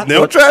was.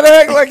 Don't try to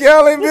act like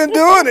y'all ain't been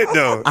doing it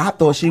though. I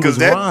thought she was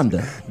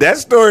Rhonda. That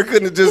story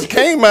couldn't have just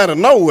came out of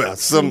nowhere.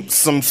 Some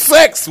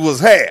sex was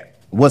had.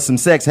 What some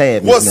sex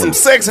had? What some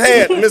sex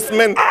had, Miss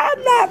Minnie?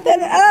 I'm not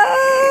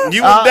that.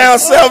 You was down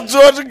South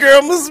Georgia,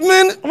 girl, Miss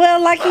Minnie.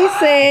 Well, like he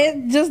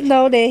said, just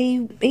know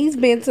that he's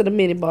been to the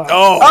mini bar.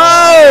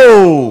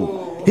 Oh.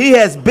 He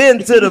has been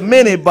to the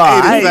mini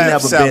bar. I ain't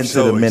never been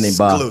to the mini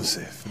bar.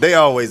 Exclusive. They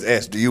always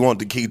ask, do you want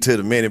the key to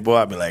the mini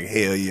bar? I be like,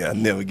 hell yeah, I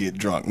never get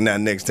drunk. Now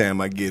next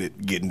time I get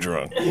it, getting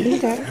drunk.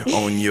 Okay.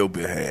 On your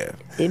behalf.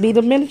 It be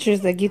the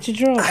miniatures that get you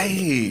drunk.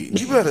 Hey,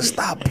 you better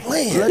stop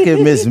playing. Look at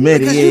Miss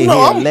Minnie.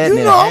 I'm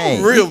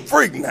a real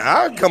freak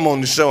now. I come on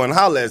the show and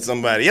holler at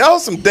somebody. Y'all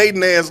some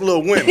dating ass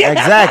little women.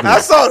 Exactly.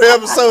 I saw the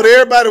episode.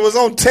 Everybody was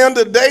on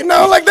Tinder dating.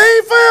 I was like, they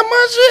ain't find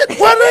my shit.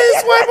 Why they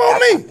ain't swipe on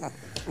me?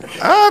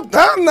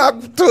 I'll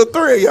knock 2 or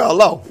 3 of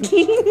y'all off.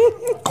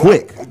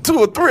 Quick. 2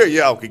 or 3 of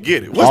y'all could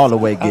get it. All the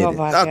way get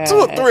it. 2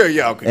 or 3 of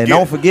y'all could get it. And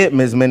don't forget,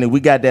 Miss Minnie,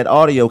 we got that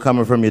audio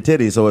coming from your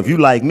titties. So if you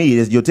like me,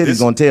 your titties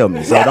gonna tell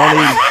me. So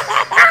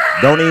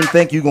don't even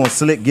think you gonna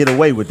slick get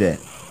away with that.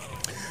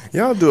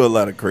 Y'all do a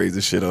lot of crazy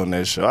shit on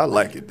that show. I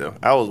like it though.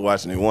 I was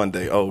watching it one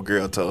day. Old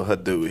girl told her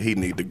dude he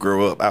need to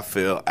grow up. I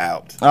fell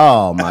out.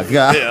 Oh my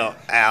God. I fell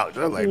out.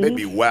 I was like, they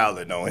be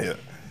wilding on here.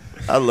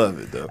 I love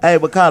it though. Hey,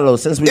 but Karlous,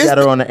 since we got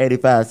her on the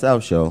 85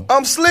 South show,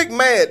 I'm slick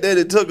mad that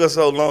it took her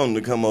so long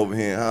to come over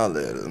here and holler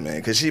at us, man.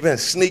 Because she been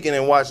sneaking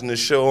and watching the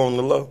show on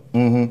the low.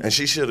 Mm-hmm. And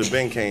she should have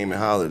been came and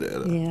hollered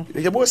at her.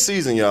 Yeah. What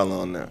season y'all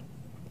on now?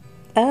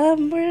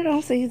 We're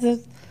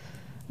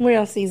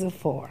on season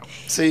 4.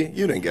 See,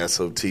 you done got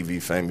so TV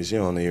famous, you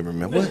don't even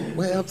remember.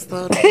 What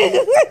episode?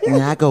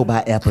 Yeah, I go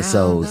by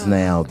episodes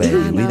now,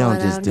 baby. We don't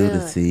just do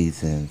the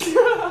seasons.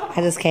 I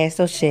just cash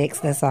those checks,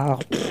 that's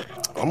all.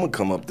 I'm going to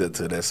come up there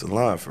to that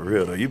salon for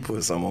real, though. You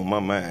put something on my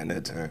mind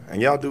that time. And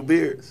y'all do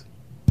beards?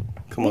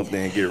 Come up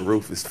there and get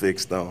Rufus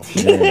fixed on.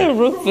 Yeah.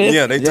 Rufus.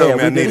 Yeah, they told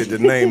me I needed to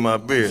name my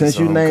beard. Since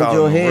so you I'm named calling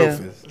your him hair,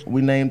 Rufus.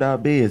 we named our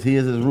beards.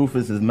 His is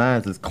Rufus, his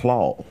mine is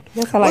Claw.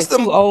 That's like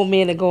two old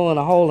men that go in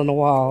a hole in the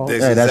wall.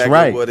 That's Hey, that's exactly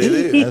right. what it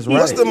is. That's right.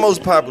 What's the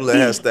most popular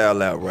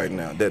hairstyle out right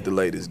now that the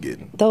ladies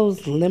getting?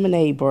 Those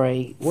lemonade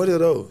braids. What are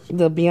those?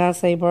 The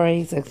Beyonce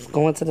braids that's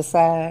going to the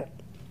side.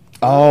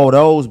 Oh,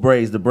 those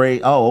braids, the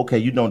braid. Oh, okay.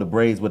 You know the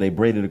braids where they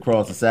braided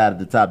across the side of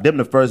the top. Them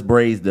the first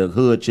braids the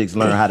hood chicks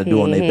learn how to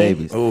do on their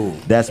babies. Ooh.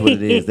 That's what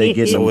it is. They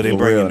get them So they for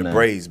bringing real the now.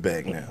 braids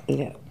back now.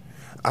 Yeah.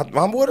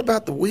 What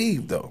about the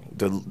weave though?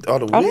 Are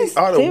the they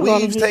still gonna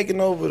weaves be- taking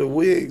over the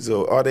wigs,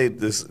 or are they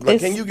this? Like,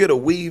 It's- can you get a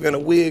weave and a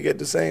wig at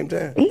the same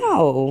time?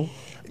 No.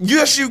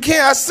 Yes, you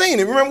can. I seen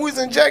it. Remember, we was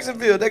in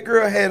Jacksonville. That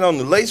girl had on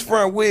the lace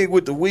front wig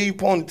with the weave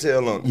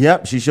ponytail on it.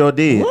 Yep, she sure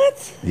did.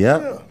 What?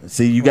 Yep.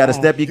 See, you got to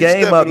step your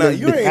game stepping up. out. Miss-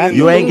 You ain't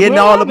You ain't in getting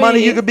the- all the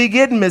money you could be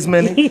getting, Miss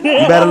Minnie. You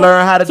better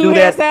learn how to Two do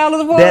that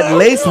hairstylists, boy. that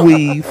lace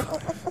weave.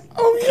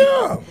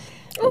 Oh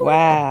yeah.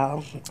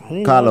 Wow. I didn't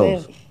know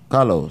Carlos, that.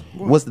 Carlos,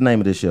 what's the name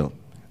of this show?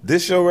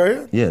 This show right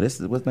here. Yeah, this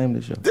is what's the name of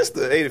this show? This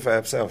the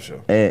 85 South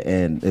show.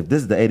 And if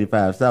this is the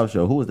 85 South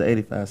show, who is the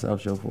 85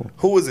 South show for?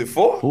 Who is it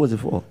for? Who is it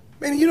for?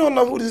 Man, you don't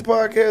know who this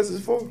podcast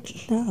is for?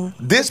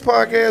 This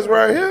podcast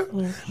right here?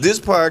 This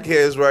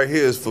podcast right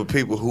here is for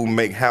people who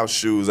make house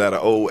shoes out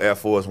of old Air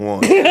Force One.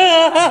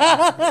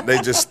 They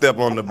just step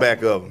on the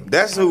back of them.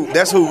 That's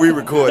who we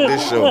record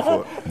this show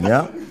for.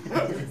 Yeah.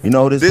 You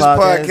know who this This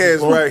podcast is podcast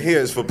for? right here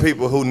is for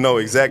people who know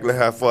exactly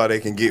how far they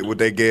can get with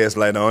their gas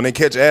light on. They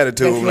catch an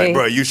attitude That's like, me.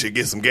 bro, you should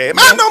get some gas.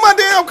 I know my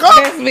damn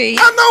car. That's me.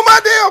 I know my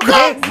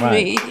damn car.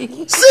 That's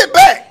me. Sit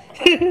back.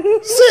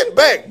 Sit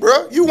back,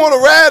 bro. You want to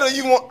ride or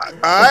you want? All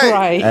right.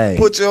 Right. Hey.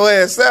 Put your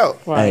ass out.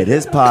 Hey,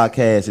 this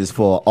podcast is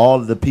for all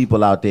of the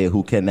people out there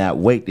who cannot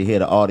wait to hear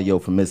the audio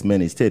from Miss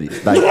Minnie's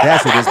titties. Like,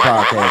 that's what this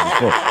podcast is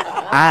for.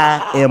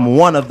 I am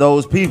one of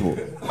those people.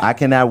 I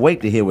cannot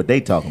wait to hear what they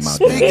talking about.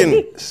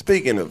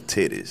 Speaking of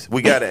titties,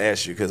 we got to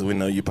ask you because we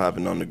know you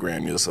popping on the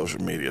gram. You're a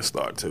social media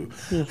star too.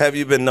 Yeah. Have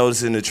you been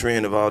noticing the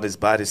trend of all this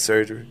body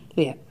surgery?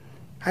 Yeah.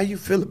 How you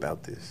feel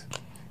about this?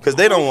 Because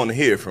they don't want to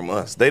hear from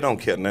us. They don't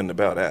care nothing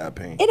about our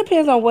opinion. It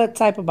depends on what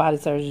type of body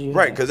surgery you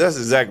Right, because that's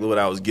exactly what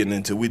I was getting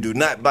into. We do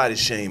not body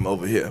shame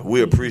over here.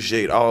 We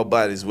appreciate all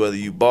bodies, whether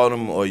you bought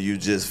them or you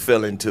just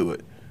fell into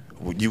it.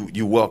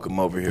 You welcome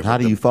over here. How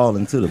do you fall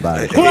into the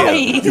body? Yeah,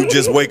 you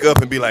just wake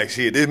up and be like,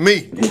 shit, this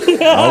me. Okay.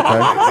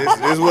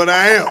 This is what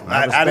I am.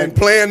 I didn't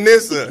plan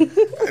this.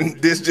 And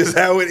this just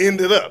how it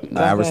ended up.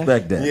 I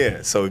respect that.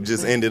 Yeah, so it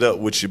just ended up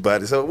with your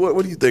body. So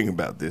what do you think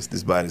about this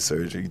body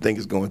surgery? You think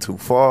it's going too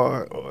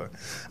far? Or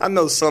I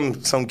know some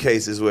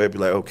cases where it'd be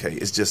like, okay,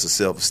 it's just a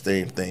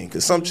self-esteem thing.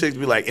 Because some chicks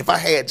be like, if I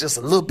had just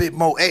a little bit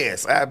more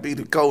ass, I'd be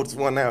the coldest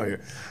one out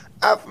here.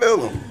 I feel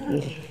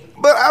them.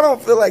 But I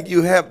don't feel like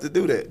you have to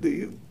do that, do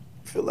you?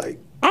 Feel like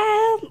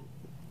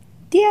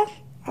yeah,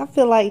 I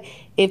feel like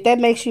if that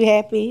makes you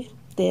happy,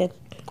 then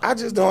I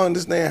just don't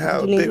understand how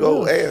a You need big to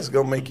old do it. ass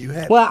gonna make you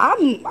happy. well,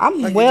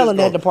 I'm well in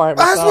that department.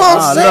 That's so- what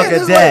I'm saying. Look at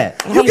It's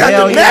that. like, you got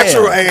Hell the yeah.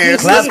 natural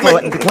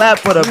ass. Clap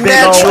for the big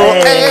Natural old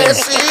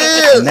ass.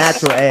 asses.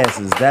 Natural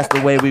asses. That's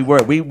the way we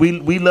work.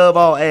 We love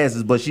all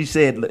asses, but she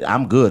said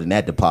I'm good in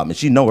that department.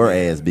 She know her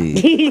ass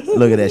big.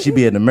 Look at that. She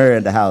be in the mirror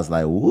in the house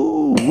like,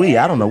 woo wee.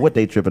 I don't know what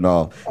they tripping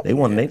off. They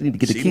need to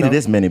get the She key know. to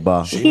this mini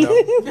bar. She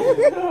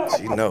know.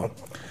 She know.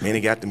 Minnie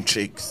got them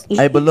cheeks.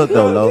 Hey, but look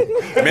though, Lo.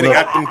 Minnie Look.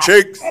 got them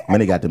cheeks.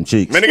 Minnie got them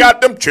cheeks. Minnie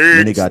got them cheeks.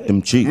 Minnie got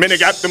them cheeks. Minnie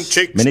got them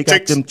cheeks. Minnie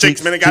got them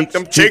cheeks. Minnie got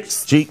them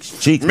cheeks.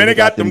 Cheeks. Minnie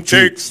got them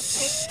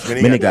cheeks.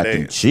 Minnie got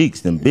them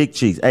cheeks. Them big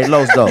cheeks. Hey,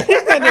 Los though.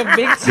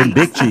 Them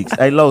big cheeks.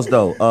 Hey, Los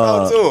though.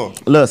 Talk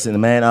to 'em.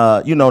 Listen,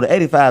 man. You know the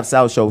 85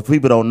 South Show. If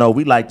people don't know,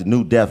 we like the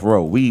new Death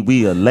Row.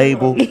 We a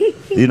label.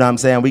 You know what I'm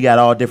saying? We got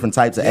all different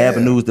types of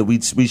avenues that we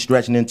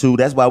stretching into.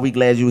 That's why we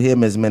glad you here,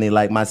 Miss Minnie.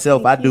 Like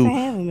myself, I do.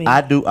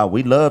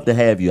 We love to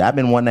have you. I've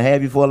been wanting to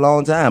have you for a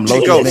long time. Los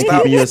Chico, been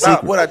keeping you a stop.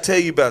 secret. What I tell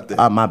you about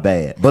that? My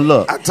bad. But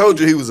look. I told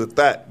you he was a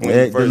thought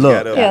when he first look,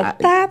 got up. Yeah,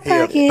 thigh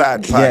pocket. He a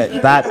thought pocket.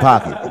 Yeah, thigh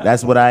pocket.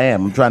 That's what I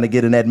am. I'm trying to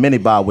get in that mini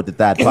bar with the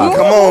thigh pocket.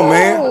 Come on,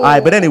 man. All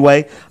right, but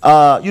anyway,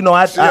 you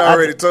know, She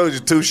already told you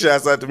 2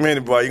 shots out the mini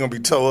bar, you're gonna be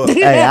tore up.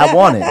 Hey, I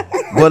want it.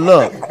 But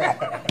look,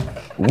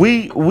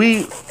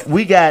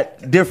 we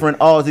got different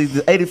all these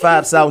the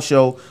 85 South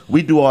Show.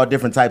 We do all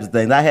different types of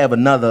things. I have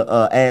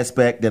another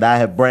aspect that I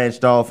have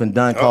branched off and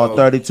done called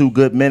 32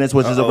 Good Minutes,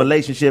 which is a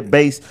relationship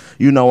based,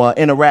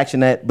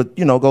 interaction that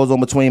goes on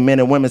between men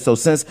and women. So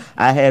since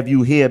I have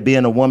you here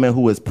being a woman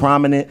who is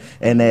prominent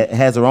and that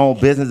has her own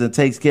business and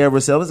takes care of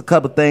herself, there's a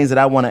couple things that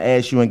I want to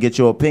ask you and get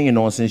your opinion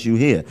on since you're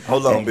here.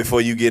 Hold on,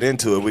 before you get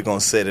into it, we're gonna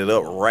set it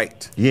up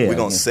right. Yeah. We're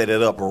gonna set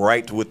it up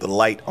right with the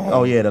light on.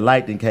 Oh yeah, the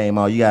light that came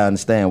on. You gotta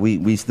understand,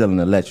 we still in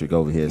electric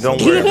over here.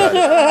 Don't worry about it.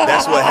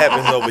 That's what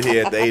happens over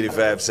here at the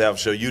 85 South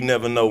Show. You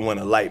never know when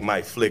a light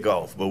might flick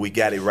off, but we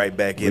got it right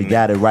back in there. We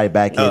got it right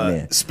back in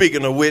there.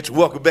 Speaking of which,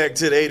 welcome back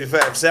to the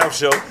 85 South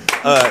Show.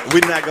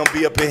 We're not going to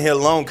be up in here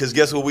long because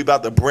guess what we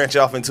about to branch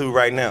off into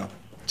right now?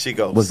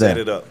 Chico, What's set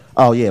that? it up.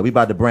 Oh yeah, we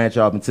about to branch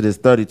off into this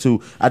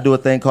 32. I do a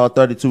thing called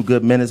 32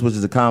 Good Minutes, which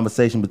is a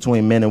conversation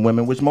between men and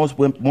women, which most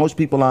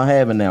people aren't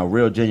having now.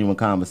 Real genuine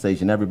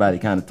conversation. Everybody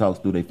kind of talks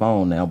through their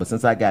phone now. But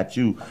since I got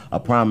you, a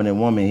prominent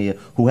woman here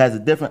who has a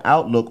different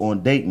outlook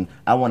on dating,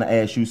 I want to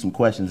ask you some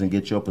questions and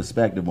get your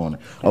perspective on it.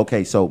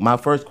 Okay, so my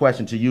first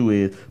question to you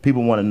is: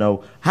 people want to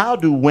know, how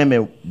do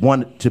women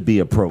want to be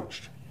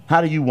approached? How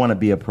do you want to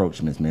be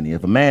approached, Miss Minnie?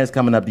 If a man is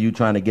coming up to you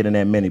trying to get in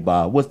that mini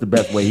bar, what's the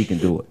best way he can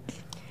do it?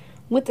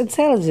 With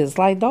intelligence.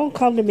 Like, don't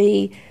come to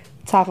me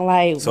talking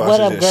like, So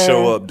what I up, should girl? just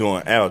show up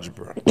doing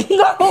algebra.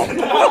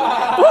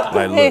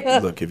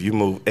 Like, look, if you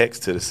move X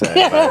to the side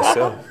by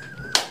itself,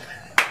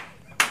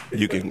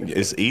 you can.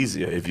 It's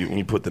easier if when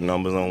you put the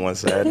numbers on one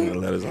side and the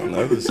letters on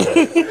the other side.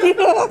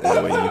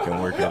 That way you can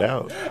work it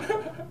out.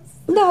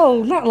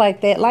 No, not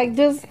like that. Like,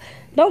 just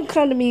don't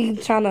come to me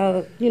trying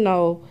to,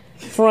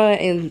 front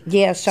and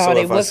yeah, So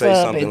shawty, if I what's say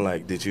up? something And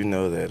like, did you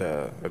know that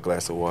a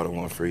glass of water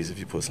won't freeze if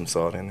you put some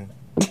salt in it?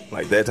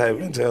 Like that type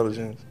of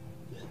intelligence.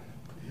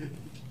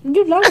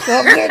 you know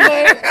something.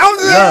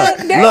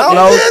 Look,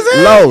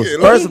 Los.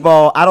 First of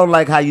all, I don't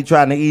like how you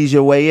trying to ease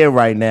your way in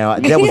right now.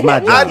 That was my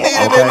job. I needed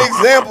okay? an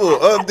example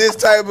of this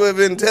type of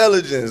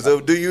intelligence.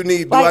 Of do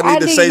I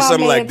need to say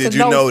something like, did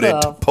you know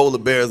that polar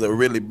bears are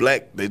really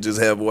black? They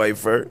just have white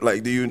fur.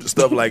 Like, do you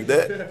stuff like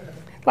that?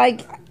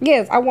 Like,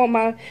 yes, I want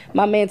my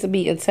man to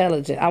be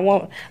intelligent. I don't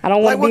want Like,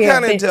 to what be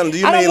kind of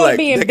intelligence? Do you mean like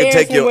they can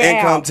take your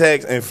income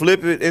tax and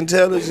flip it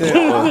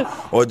intelligent,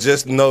 or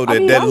just know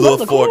that that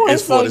little fork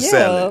is for the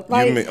salad?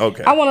 Like, You mean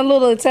okay? I want a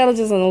little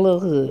intelligence and a little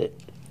hood.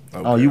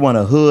 Okay. Oh, you want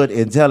a hood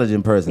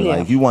intelligent person? Yeah.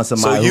 Like you want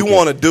somebody. So you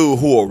want a dude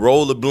who will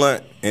roll a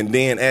blunt and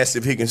then ask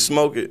if he can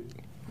smoke it?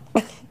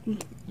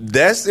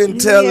 That's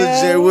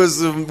intelligent with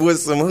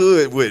some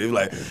hood with it.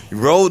 Like,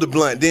 roll the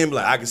blunt, then be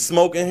like, I can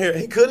smoke in here.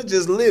 He could have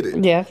just lit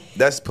it. Yeah.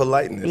 That's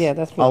politeness. Yeah,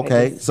 that's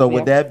politeness. Okay, so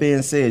with that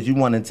being said, you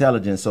want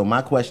intelligence. So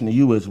my question to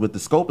you is, with the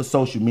scope of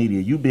social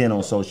media, you being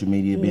on social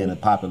media, being a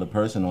popular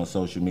person on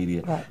social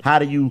media, how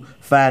do you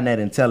find that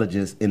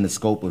intelligence in the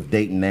scope of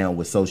dating now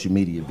with social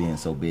media being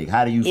so big?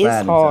 How do you find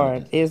It's hard.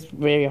 intelligence? It's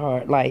very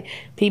hard. Like,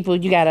 people,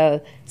 you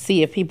gotta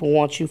see if people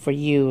want you for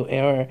you,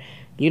 or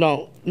you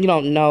don't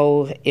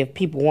know if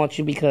people want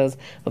you because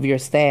of your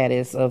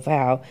status, of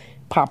how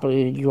popular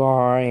you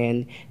are,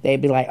 and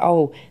they'd be like,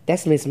 oh,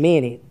 that's Miss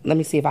Minnie. Let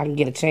me see if I can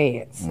get a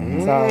chance. So,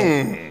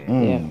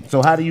 yeah.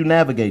 So how do you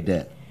navigate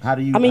that? How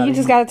do you? You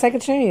just gotta take a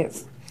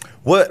chance.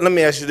 What? Let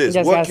me ask you this.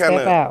 You just gotta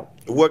step out.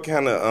 What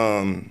kind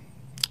of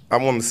I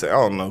want to say, I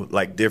don't know,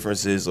 like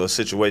differences or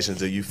situations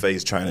that you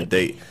face trying to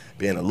date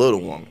being a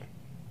little woman?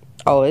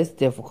 Oh, it's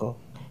difficult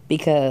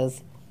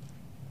because,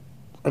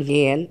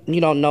 again,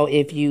 you don't know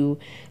if you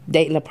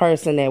dating a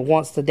person that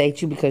wants to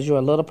date you because you're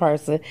a little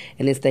person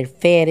and it's their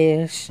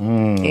fetish.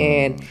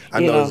 And I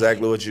know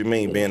exactly what you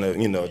mean, being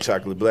a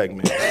chocolate black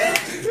man.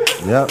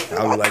 Yep.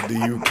 I was like, do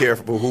you care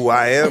for who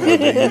I am, or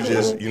do you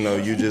just,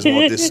 you just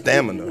want this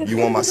stamina? You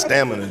want my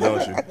stamina,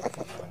 don't you?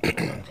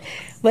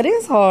 But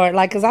it's hard,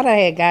 like, because I done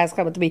had guys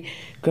coming to me,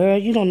 girl,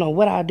 you don't know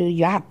what I'll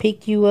do. I'll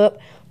pick you up.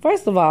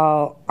 First of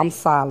all, I'm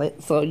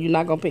solid, so you're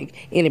not going to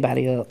pick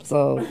anybody up.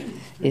 So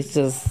it's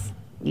just,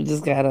 you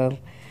gotta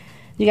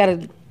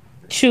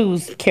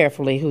choose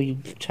carefully who you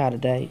try to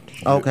date.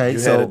 Okay, you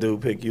had a dude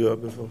pick you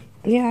up before?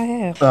 Yeah, I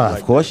have.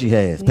 Of course she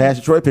has.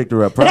 Pastor Troy picked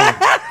her up,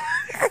 probably.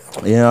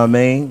 You know what I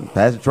mean?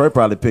 Pastor Troy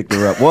probably picked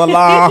her up. Well,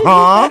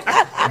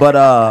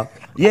 But,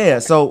 yeah,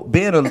 so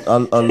being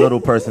a little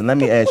person, let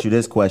me ask you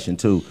this question,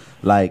 too.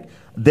 Like,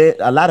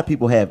 a lot of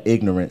people have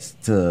ignorance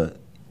to,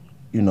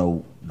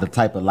 the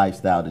type of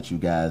lifestyle that you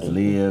guys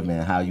live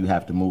and how you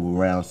have to move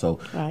around. So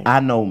Right. I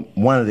know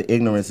one of the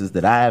ignorances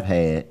that I've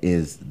had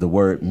is the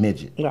word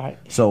midget. Right.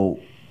 So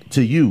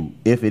to you,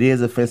 if it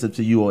is offensive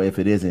to you or if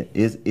it isn't,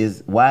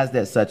 is why is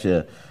that such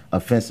a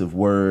offensive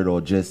word,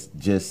 or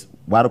just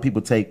why do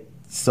people take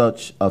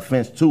such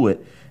offense to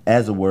it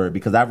as a word?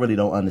 Because I really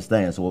don't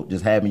understand. So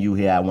just having you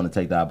here, I want to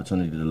take the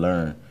opportunity to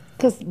learn.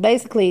 Because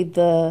basically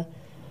the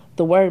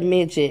word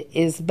midget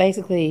is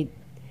basically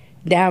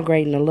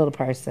downgrading a little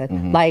person.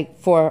 Mm-hmm. Like,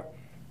 for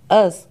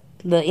us,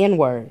 the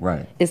N-word.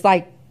 Right. It's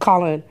like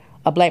calling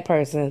a black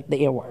person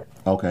the N-word.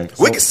 Okay.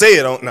 We can say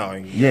it on no.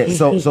 Yeah,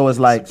 so it's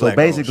like, so Black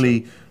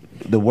basically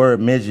the word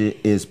midget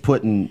is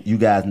putting you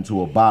guys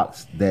into a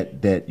box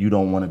that you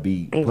don't want to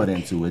be put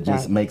into. It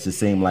just Right. makes it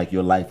seem like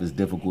your life is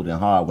difficult and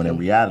hard, when in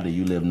reality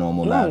you live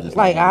normal lives just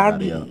Like, like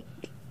everybody else.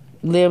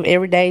 live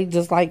every day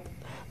just like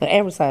an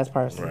average size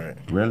person. Right.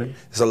 Really?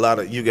 It's a lot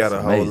of, you got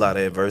a whole amazing. lot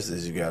of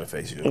adversities you got to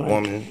face. You're a Right.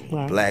 woman,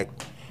 Right. black,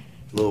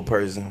 little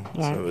person.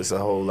 Right. So it's a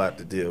whole lot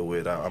to deal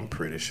with, I'm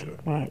pretty sure.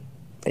 Right.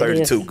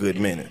 32 good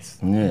minutes.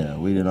 Yeah,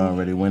 we done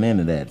already went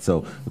into that.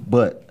 So,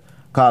 but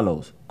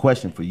Karlous,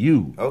 question for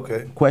you.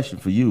 Okay. Question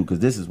for you, because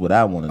this is what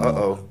I want to know.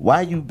 Uh-oh.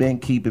 Why you been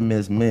keeping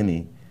Miss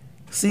Minnie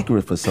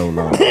secret for so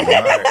long? All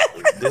right.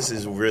 This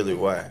is really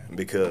why,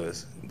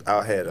 because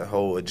I had a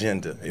whole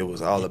agenda. It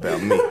was all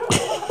about me.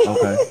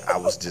 Okay.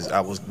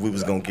 We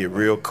was gonna get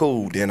real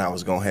cool. Then I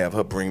was gonna have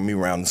her bring me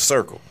around the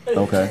circle.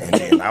 Okay. And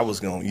then I was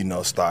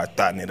gonna, start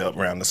thotting it up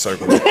around the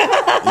circle.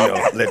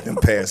 Let them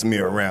pass me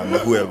around to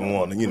whoever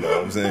wanted. You know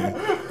what I'm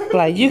saying?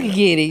 Like, you can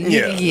get it.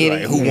 You can get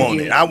it. Who want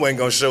it? I wasn't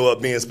gonna show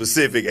up being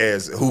specific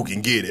as who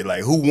can get it.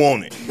 Like, who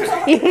want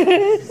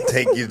it?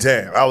 Take your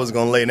time. I was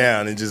gonna lay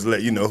down and just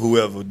let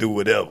whoever do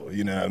whatever.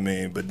 You know what I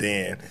mean? But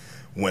then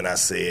when I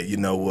said, you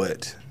know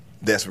what,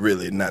 that's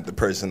really not the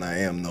person I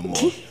am no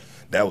more.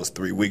 That was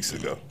 3 weeks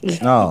ago. Oh,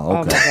 okay.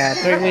 Oh, my God,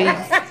 3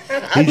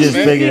 weeks? He just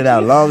figured it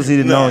out. As long as he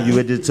didn't know you,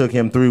 it just took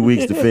him 3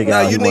 weeks to figure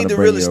out. You need to bring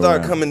really you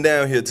start around. coming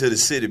down here to the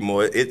city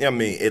more.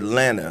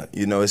 Atlanta,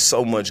 it's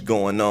so much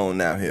going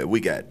on out here. We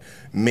got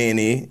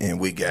Minnie and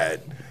we got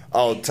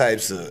all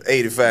types of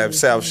 85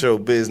 South Show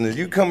business.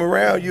 You come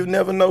around, you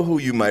never know who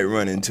you might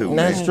run into.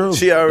 That's man. true.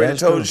 She already That's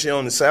told true. you she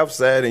on the South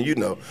Side,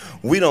 and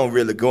we don't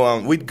really go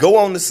on. We go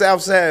on the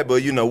South Side,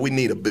 but we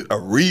need a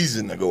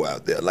reason to go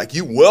out there. Like,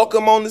 you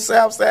welcome on the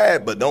South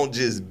Side, but don't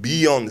just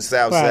be on the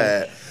South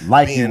Side.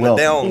 Like you welcome.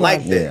 They don't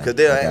like that because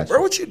they're like,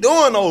 bro, what you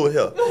doing over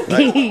here?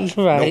 Like,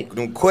 right.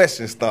 Them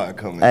questions start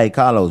coming. Hey,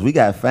 Karlous, we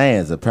got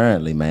fans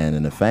apparently, man,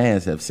 and the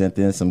fans have sent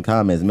in some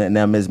comments.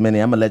 Now, Miss Minnie,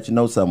 I'm gonna let you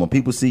know something. When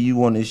people see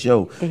you on this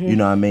show, you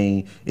know what I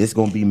mean, it's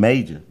gonna be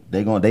major.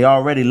 They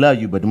already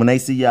love you, but when they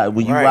see you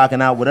when you rocking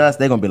out with us,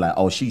 they're gonna be like,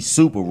 oh, she's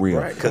super real.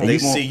 Right, because they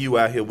see you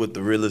out here with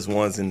the realest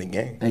ones in the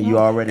game. And you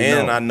already know.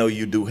 And I know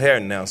you do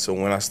hair now, so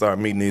when I start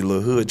meeting these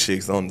little hood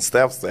chicks on the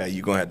South Side,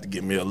 you're gonna have to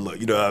give me a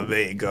look. You know what I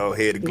mean? Go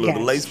ahead and glue the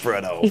lace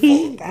front on.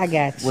 I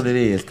got you. What it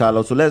is,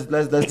 Karlous. So let's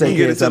take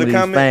care of some of these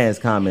fans'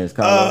 comments,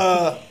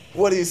 Karlous.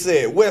 What he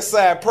said? West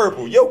Side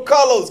Purple. Yo,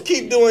 Karlous,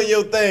 keep doing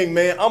your thing,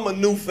 man. I'm a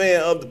new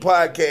fan of the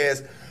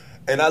podcast.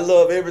 And I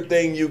love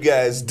everything you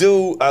guys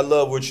do. I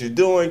love what you're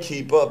doing.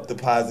 Keep up the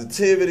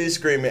positivity.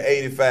 Screaming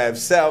 85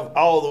 South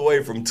all the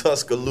way from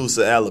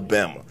Tuscaloosa,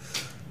 Alabama.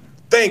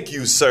 Thank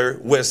you, sir,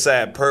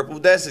 Westside Purple.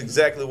 That's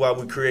exactly why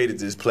we created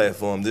this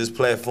platform. This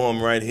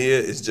platform right here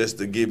is just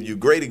to give you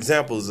great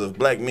examples of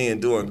black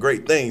men doing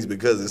great things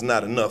because there's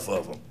not enough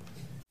of them.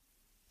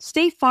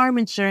 State Farm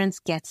Insurance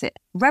gets it.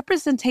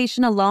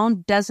 Representation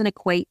alone doesn't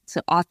equate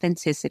to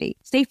authenticity.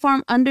 State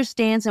Farm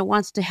understands and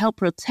wants to help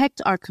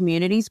protect our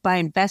communities by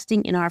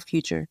investing in our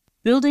future,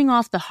 building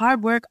off the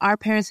hard work our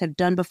parents have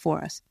done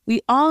before us.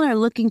 We all are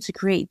looking to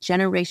create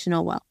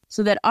generational wealth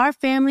so that our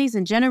families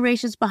and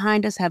generations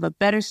behind us have a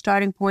better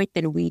starting point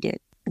than we did.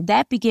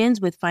 That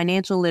begins with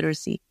financial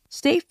literacy.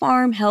 State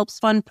Farm helps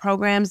fund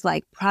programs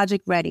like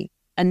Project Ready,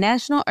 a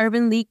National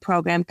Urban League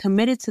program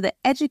committed to the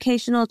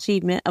educational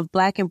achievement of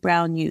Black and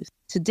Brown youth.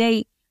 To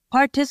date,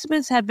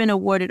 participants have been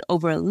awarded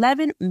over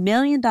 $11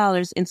 million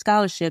in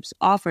scholarships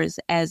offers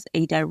as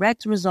a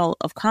direct result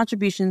of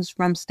contributions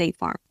from State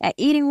Farm. At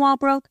Eating While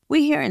Broke,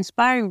 we hear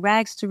inspiring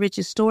rags to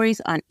riches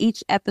stories on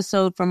each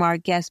episode from our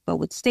guests, but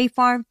with State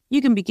Farm,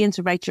 you can begin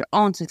to write your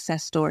own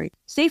success story.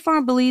 State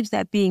Farm believes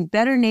that being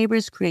better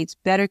neighbors creates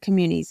better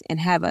communities and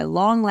have a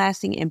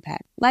long-lasting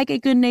impact. Like a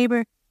good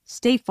neighbor,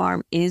 State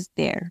Farm is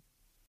there.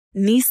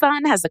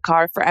 Nissan has a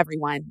car for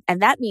everyone,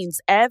 and that means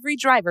every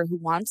driver who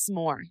wants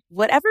more.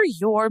 Whatever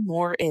your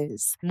more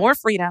is. More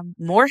freedom,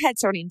 more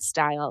head-turning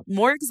style,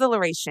 more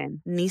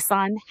exhilaration.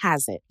 Nissan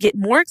has it. Get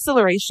more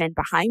exhilaration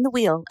behind the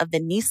wheel of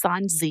the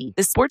Nissan Z,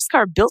 the sports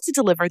car built to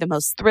deliver the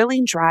most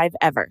thrilling drive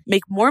ever.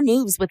 Make more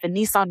moves with the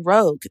Nissan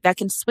Rogue that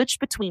can switch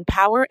between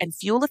power and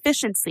fuel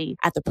efficiency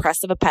at the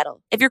press of a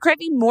pedal. If you're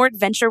craving more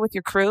adventure with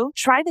your crew,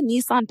 try the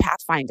Nissan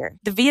Pathfinder,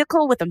 the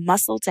vehicle with the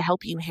muscle to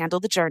help you handle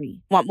the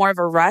journey. Want more of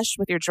a rush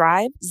with your drive?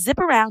 Zip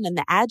around in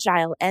the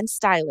agile and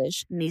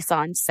stylish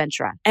Nissan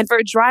Sentra. And for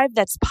a drive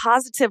that's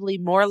positively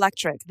more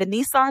electric, the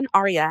Nissan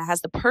Ariya has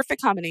the perfect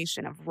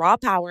combination of raw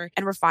power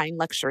and refined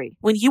luxury.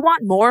 When you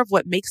want more of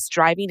what makes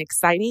driving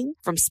exciting,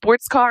 from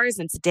sports cars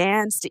and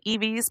sedans to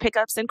EVs,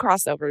 pickups, and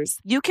crossovers,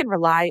 you can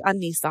rely on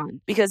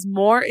Nissan because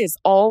more is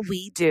all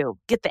we do.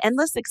 Get the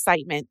endless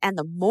excitement and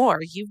the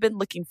more you've been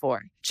looking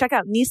for. Check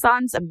out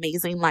Nissan's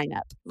amazing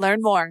lineup. Learn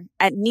more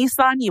at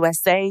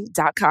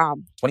nissanusa.com.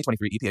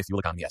 2023 EPA fuel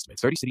economy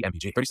estimates. 30 city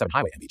MPG, 37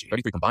 highway MPG,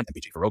 33 combined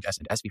MPG for Rogue S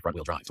and SV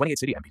front-wheel drive, 28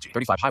 city MPG,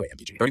 35 highway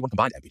MPG, 31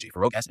 combined MPG for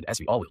Rogue S and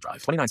SV all-wheel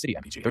drive, 29 city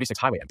MPG, 36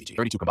 highway MPG,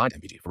 32 combined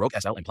MPG for Rogue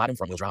SL and Platinum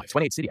front-wheel drive,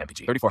 28 city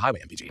MPG, 34 highway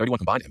MPG, 31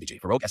 combined MPG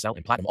for Rogue SL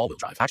and Platinum all-wheel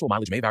drive. Actual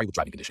mileage may vary with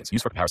driving conditions.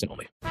 Used for comparison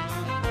only.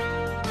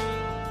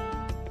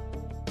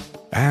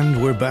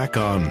 And we're back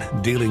on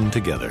Dealing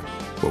Together,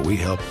 where we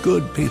help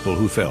good people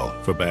who fell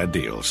for bad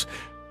deals.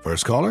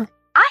 First caller?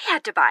 I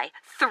had to buy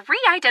 3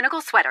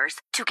 identical sweaters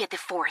to get the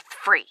 4th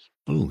free.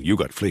 Ooh, you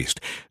got fleeced.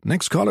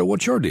 Next caller,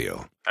 what's your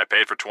deal? I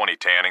paid for 20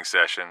 tanning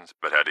sessions,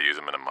 but had to use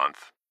them in a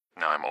month.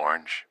 Now I'm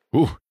orange.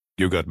 Ooh,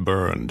 you got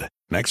burned.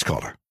 Next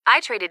caller.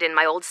 I traded in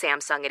my old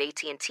Samsung at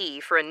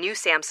AT&T for a new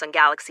Samsung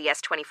Galaxy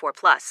S24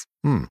 Plus.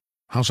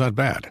 How's that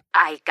bad?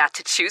 I got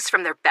to choose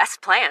from their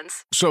best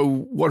plans. So,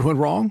 what went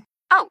wrong?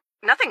 Oh,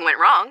 nothing went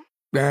wrong.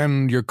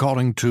 And you're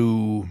calling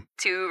to...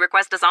 To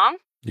request a song?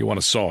 You want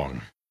a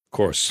song. Of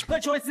course. The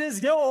choice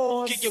is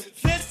yours.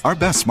 Our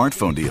best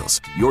smartphone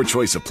deals. Your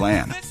choice of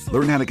plan.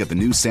 Learn how to get the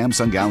new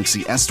Samsung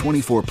Galaxy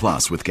S24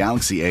 Plus with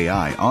Galaxy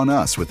AI on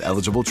us with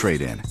eligible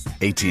trade-in.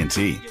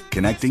 AT&T.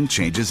 Connecting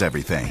changes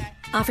everything.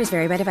 Offers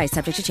vary by device,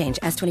 subject to change.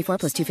 S24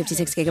 plus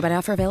 256 gigabyte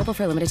offer available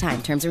for a limited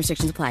time. Terms and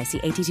restrictions apply. See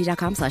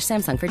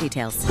att.com/Samsung for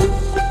details.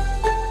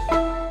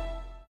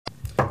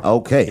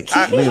 Okay.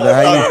 How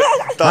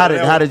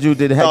did you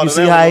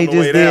see how he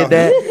just did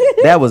that?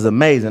 That was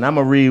amazing. I'm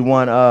gonna read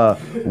one.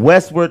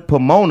 Westward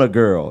Pomona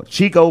girl,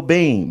 Chico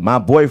Bean, my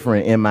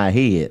boyfriend in my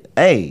head.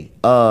 Hey,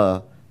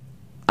 I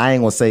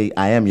ain't gonna say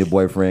I am your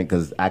boyfriend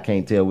because I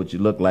can't tell what you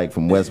look like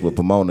from Westwood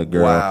Pomona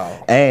girl.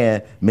 Wow.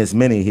 And Miss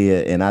Minnie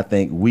here, and I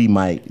think we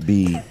might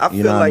be. I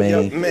you feel know like what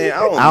I mean? man,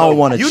 I don't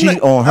want to cheat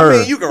on her. I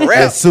mean, you can rap.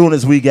 As soon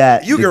as we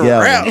got You together.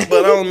 can rap,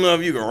 but I don't know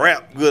if you can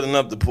rap good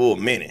enough to pull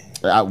Minnie.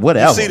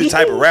 Whatever. You see the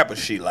type of rapper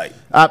she like.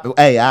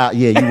 Yeah,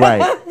 you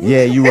right.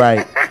 Yeah, you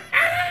right.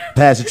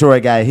 Pastor Troy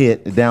got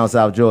hit, the down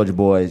South Georgia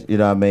boys. You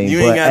know what I mean?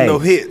 You ain't got no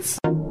hits.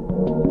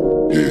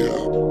 Yeah,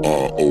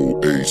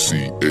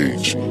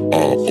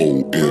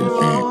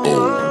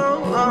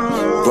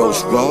 ROACHROMEO.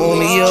 Roach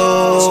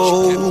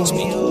Romeo.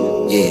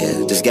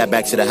 Yeah, just got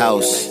back to the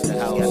house.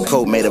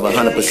 Coat made of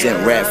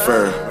 100% rat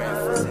fur.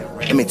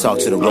 Let me talk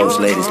to the Roach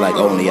ladies like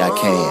only I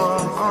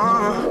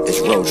can. It's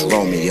Roach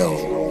Romeo.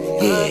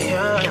 Yeah.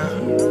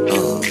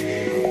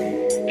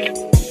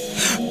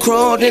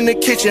 Crawled in the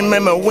kitchen,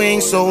 made my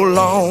wings so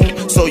long.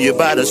 So you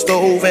by the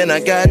stove and I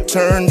got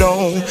turned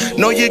on.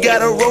 Know you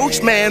got a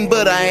roach man,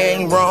 but I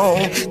ain't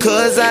wrong.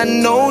 Cause I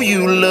know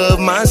you love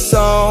my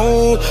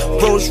song,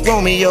 Roach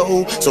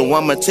Romeo. So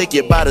I'ma take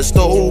you by the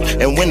stove,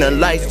 and when the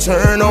lights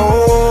turn on,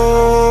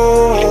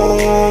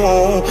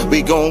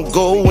 we gon'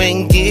 go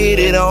and get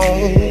it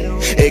on.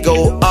 It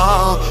go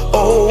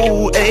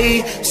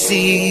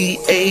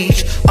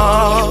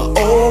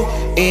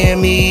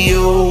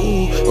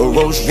ROACHROMEO,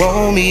 Roach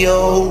Romeo.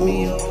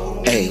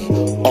 Hey,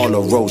 all the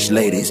Roach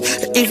ladies,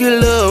 if you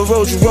love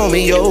Roach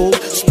Romeo,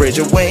 spread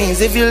your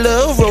wings. If you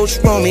love Roach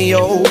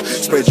Romeo,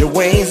 spread your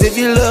wings. If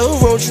you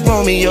love Roach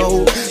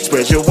Romeo,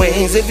 spread your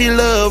wings. If you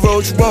love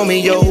Roach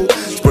Romeo,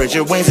 spread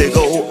your wings. It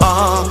go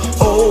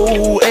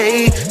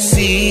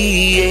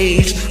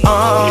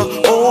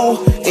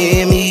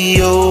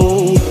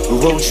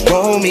ROACHROMEO, Roach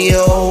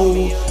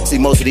Romeo. See,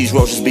 most of these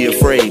roaches be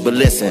afraid, but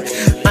listen,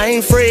 I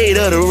ain't afraid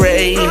of the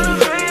rain.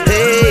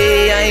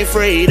 Hey, I ain't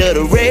afraid of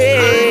the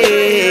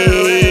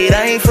rain.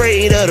 I ain't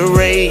afraid of the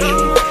rain.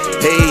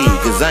 Hey,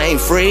 cause I ain't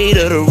afraid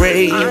of the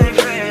rain.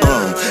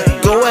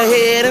 Go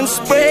ahead and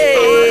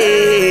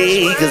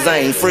spray, cause I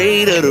ain't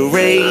afraid of the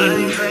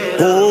rain.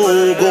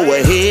 Oh, go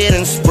ahead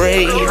and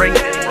spray.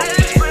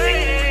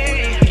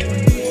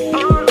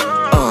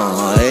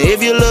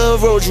 If you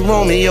love Roach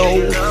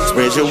Romeo,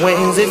 spread your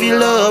wings. If you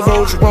love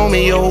Roach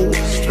Romeo,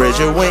 spread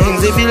your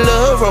wings. If you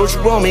love Roach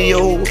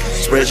Romeo,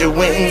 spread your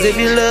wings. If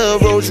you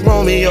love Roach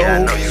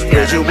Romeo,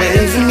 spread your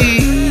wings for me.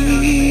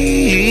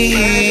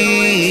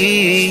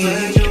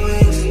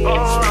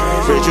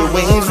 Spread your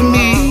wings for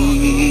me.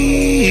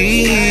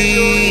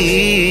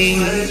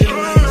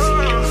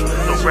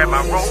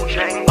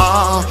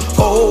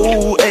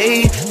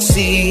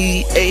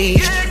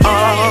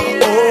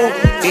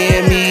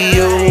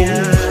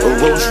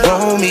 ROACHROMEO, Roach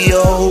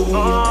Romeo.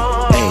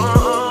 Hey,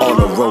 all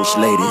the Roach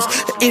ladies,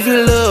 if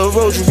you love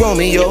Roach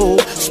Romeo,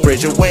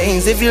 spread your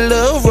wings. If you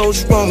love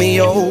Roach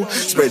Romeo,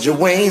 spread your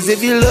wings.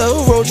 If you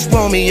love Roach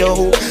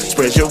Romeo,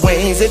 spread your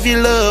wings. If you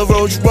love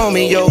Roach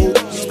Romeo,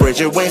 spread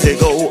your wings. They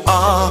go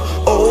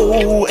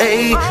ROACHROMEO,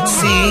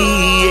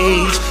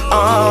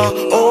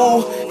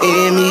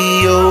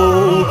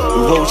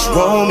 Roach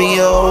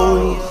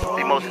Romeo.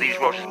 See, most of these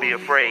roaches be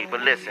afraid,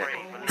 but listen.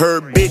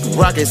 Heard Big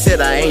Rocket said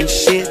I ain't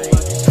shit.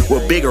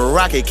 Well, Big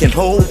Rocket can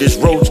hold this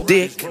roach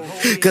dick.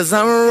 Cause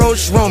I'm a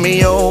Roach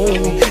Romeo,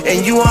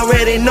 and you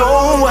already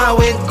know how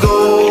it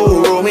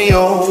go,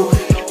 Romeo.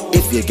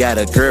 If you got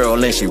a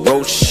girl and she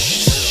roach,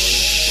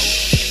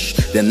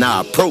 then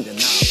I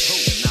approach.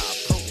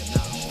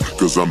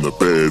 Cause I'm the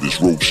baddest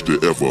roach to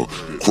ever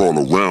crawl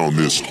around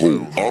this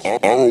hole.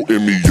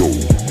 ROMEO,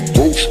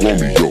 Roach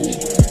Romeo.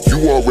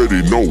 You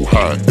already know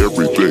how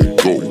everything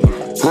go.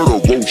 Heard a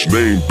roach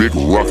named Big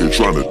Rocket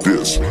tryna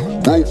diss.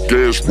 Broke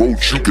ass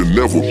roach, you can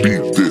never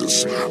beat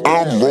this.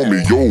 I'm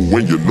Romeo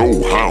when you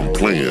know how I'm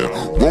playing.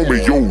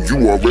 Romeo,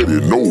 you already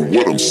know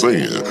what I'm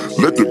saying.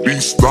 Let the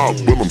beat stop,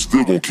 but I'm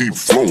still gonna keep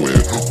flowing.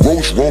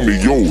 Roach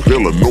Romeo,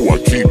 hella know I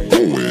keep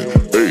going.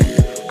 Hey,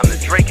 I'm the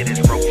Drake of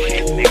this roach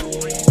shit, nigga.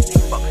 What the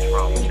fuck is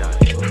wrong with y'all?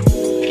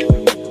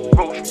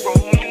 Roach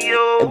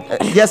Romeo.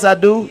 Yes, I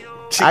do.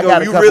 Chico, I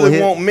got a you couple really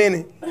hits. want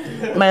Minnie?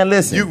 Man,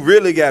 listen. You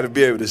really got to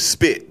be able to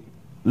spit.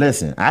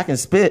 Listen, I can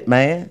spit,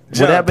 man.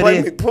 John, Whatever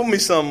it is. pull me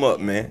something up,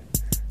 man.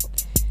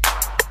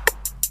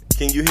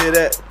 Can you hear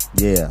that?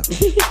 Yeah.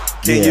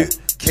 Can you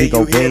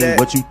Chico hear Bean, that?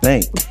 what you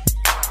think?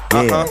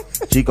 Yeah.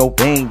 Chico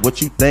Bean,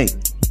 what you think?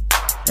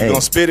 You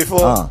gonna spit it for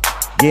him?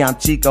 Yeah, I'm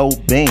Chico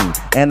Bean,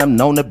 and I'm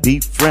known to be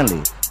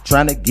friendly.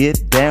 Trying to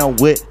get down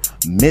with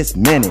Miss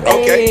Minnie.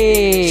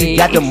 Okay. She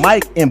got the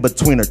mic in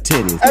between her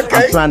titties.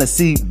 Okay. I'm trying to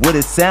see what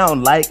it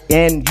sound like,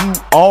 and you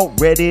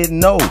already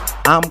know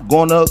I'm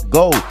gonna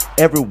go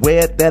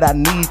everywhere that I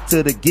need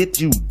to get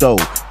you though.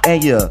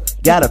 And you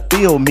gotta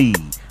feel me.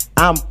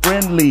 I'm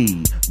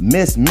friendly,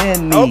 Miss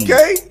Minnie.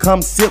 Okay.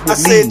 Come sit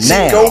with me me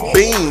now. Chico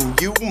Bean,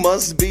 you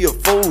must be a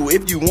fool.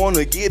 If you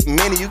wanna get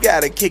Minnie, you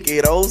gotta kick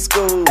it old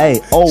school.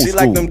 Hey, old She school.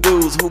 like them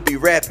dudes who be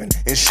rapping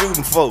and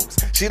shooting folks.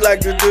 She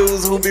like the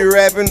dudes who be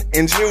rapping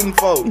and shooting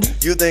folks.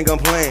 You think I'm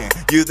playing,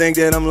 you think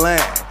that I'm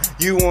lying.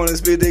 You wanna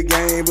spit the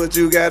game, but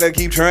you gotta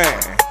keep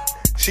trying.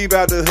 She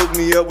about to hook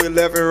me up with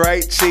left and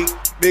right cheek,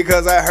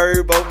 because I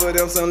heard both of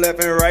them some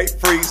left and right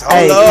freaks.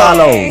 Hey,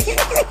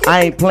 Karlous,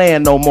 I ain't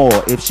playing no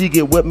more. If she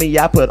get with me,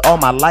 I put all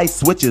my light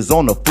switches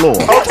on the floor.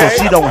 So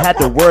she don't have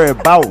to worry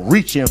about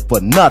reaching for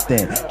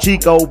nothing.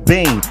 Chico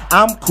Bean,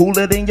 I'm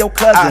cooler than your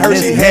cousin. I heard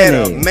Miss she had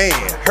Minnie. a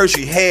man, heard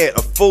she had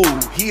a fool.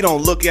 He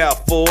don't look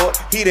out for her,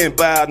 he didn't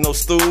buy no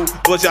stool.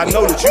 But I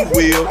know that you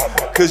will,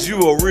 cause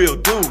you a real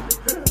dude.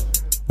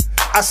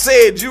 I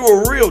said you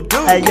a real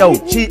dude. Hey, yo,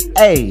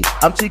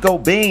 I'm Chico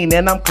Bean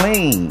and I'm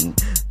clean.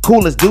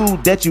 Coolest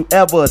dude that you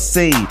ever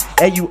seen.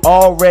 And you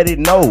already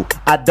know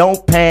I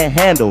don't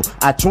panhandle.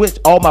 I twitch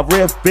all my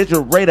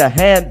refrigerator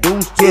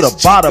handles to the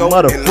bottom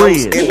of the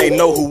fridge. And they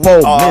know who we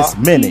for are. Miss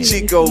Minnie.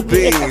 Chico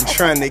Bean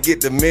trying to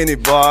get the mini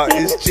bar.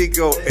 It's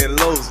Chico and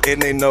Los,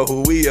 and they know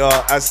who we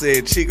are. I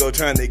said Chico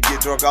trying to get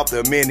drunk off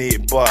the mini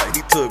bar.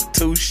 He took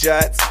 2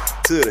 shots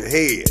to the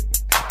head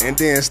and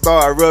then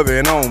started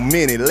rubbing on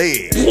Minnie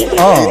leg. He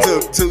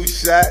took 2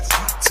 shots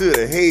to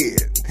the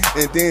head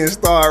and then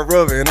started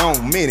rubbing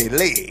on Minnie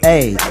leg.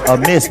 Hey,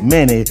 Miss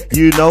Minnie,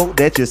 you know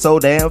that you're so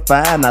damn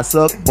fine. I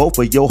suck both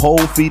of your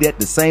whole feet at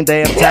the same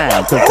damn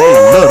time, cause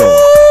they little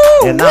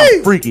and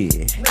I'm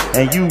freaky,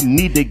 and you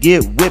need to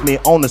get with me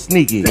on the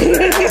sneaky.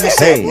 You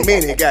said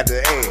Minnie got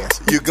the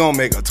ass, you gon'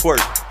 make her twerk.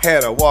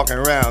 Had her walking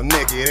around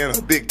naked in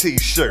a big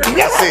t-shirt.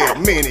 I said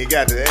Minnie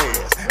got the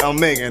ass, I'm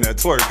making her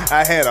twerk.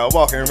 I had her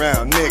walking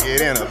around naked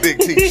in a big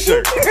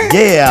t-shirt.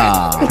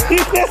 Yeah,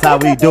 that's how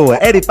we do it.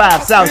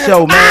 85 South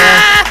Show,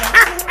 man.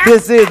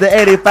 This is the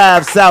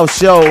 85 South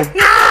Show.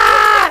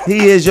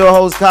 He is your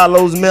host,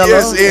 Karlous Miller,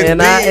 yes,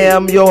 and I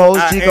am your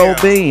host, Chico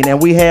Bean, and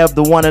we have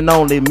the one and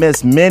only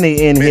Miss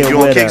Minnie in here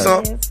with us.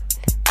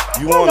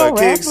 You wanna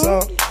kick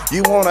some?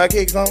 You wanna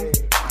kick some?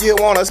 You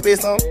wanna spit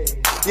some?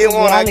 You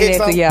wanna kick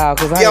some?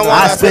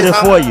 I spit it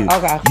for you.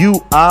 Okay.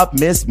 You are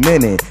Miss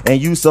Minnie,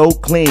 and you so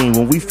clean.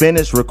 When we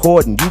finish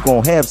recording, you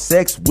gon' have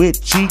sex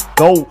with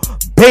Chico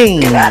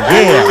Bean. Yeah.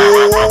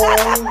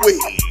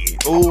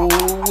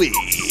 Ooh-wee.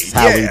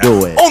 How we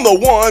do it. On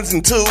the 1s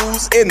and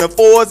 2s, and the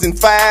 4s and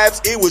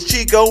 5s, it was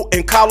Chico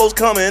and Karlous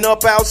coming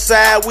up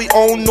outside. We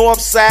on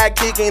North Side,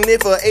 kicking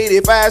it for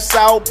 85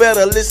 South.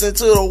 Better listen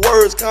to the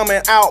words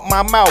coming out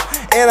my mouth.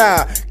 And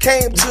I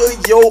came to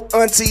your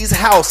auntie's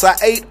house. I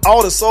ate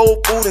all the soul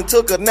food and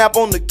took a nap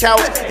on the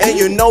couch. And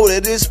you know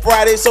that it's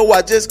Friday, so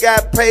I just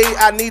got paid.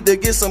 I need to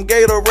get some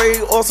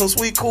Gatorade or some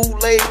sweet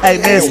Kool-Aid. Hey,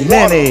 Miss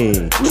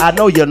Minnie, I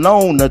know you're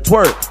known to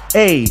twerk.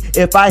 Hey,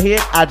 if I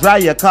hit, I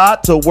drive your car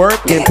to work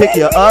and pick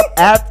you up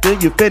after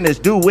you finish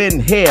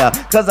doing hair.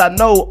 Cause I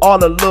know all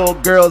the little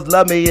girls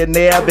love me in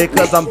there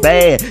because I'm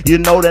bad. You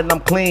know that I'm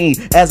clean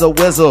as a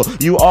whistle.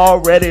 You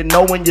already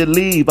know when you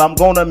leave, I'm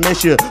gonna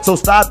miss you. So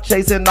stop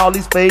chasing all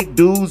these fake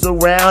dudes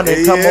around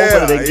and come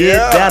over to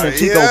get down in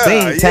Chico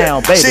Bean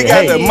Town, baby. She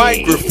got the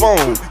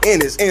microphone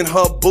and it's in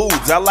her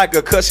boobs. I like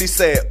her cause she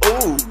said,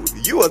 ooh,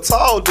 you a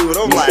tall dude.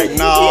 I'm like,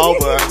 no,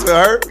 but to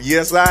her,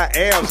 yes I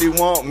am. She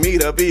want me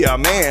to be a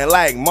man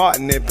like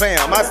Martin and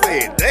Pam. I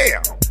said,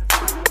 damn.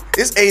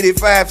 It's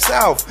 85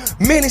 South.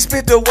 Minnie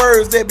spit the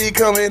words that be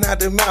coming out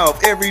the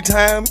mouth. Every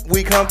time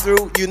we come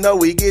through, you know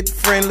we get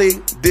friendly.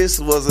 This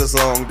was a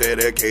song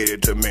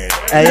dedicated to Minnie.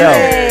 Hey, yo,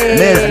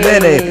 Miss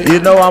Minnie, you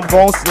know I'm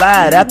gon'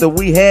 slide after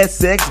we had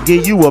sex,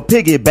 give you a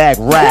piggyback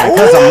ride.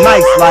 Cause I'm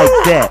nice like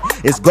that.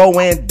 It's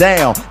going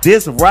down.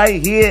 This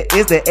right here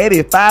is the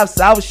 85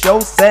 South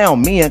Show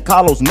sound. Me and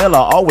Karlous Miller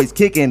always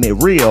kicking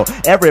it real.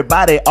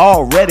 Everybody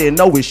already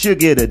know we should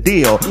get a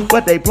deal.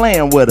 But they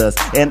playing with us,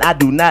 and I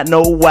do not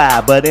know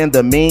why. But in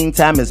the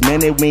meantime, it's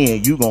Minnie, me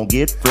and you gon'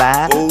 get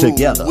fly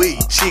together.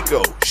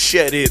 Chico,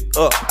 shut it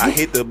up. I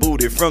hit the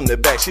booty from the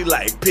back. She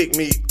like, pick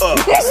me up.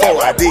 So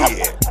I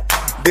did.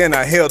 Then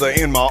I held her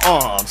in my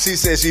arms. She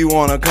said she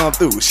wanna come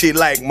through. She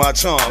like my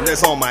charm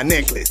that's on my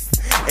necklace.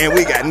 And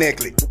we got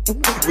necklace.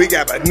 We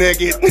got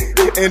naked,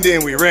 and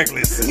then we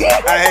reckless.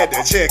 I had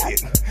to check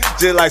it,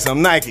 just like some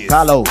Nikes.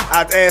 Karlous,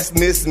 I asked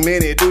Miss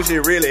Minnie, do she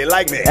really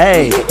like me?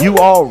 Hey, you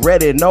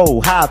already know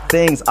how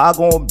things are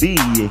gonna be.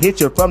 You hit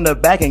you from the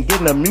back and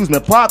get in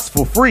amusement parks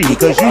for free.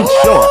 Cause you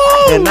short,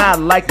 and I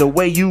like the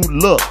way you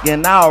look.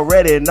 And I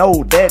already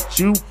know that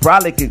you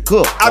probably can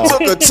cook. I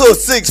took her to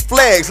 6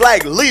 Flags,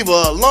 like, leave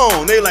her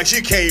alone. They like,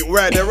 she can't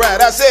ride the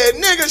ride. I said,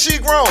 nigga, she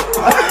grown.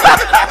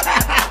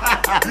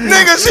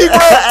 Nigga, she grown.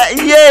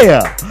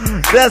 Yeah,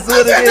 that's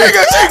what it is.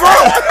 Nigga, she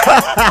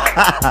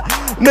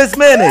grown.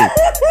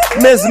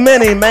 Miss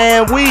Minnie,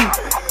 man, we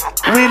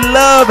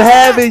love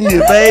having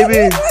you,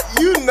 baby.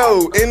 You you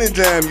know,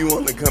 anytime you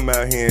want to come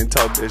out here and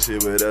talk that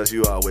shit with us,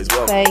 you always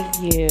welcome.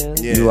 Thank you.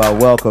 Yeah. You are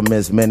welcome,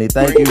 Miss Minnie.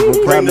 Thank you for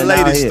coming Bring the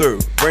out ladies here. through.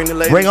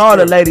 Bring all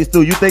the ladies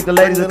through. You think the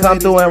ladies will come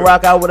through and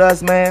rock out with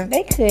us, man?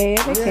 They could.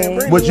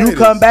 Would you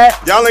come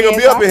back? Y'all ain't gonna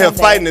be up in here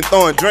fighting and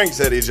throwing drinks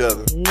at each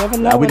other. Never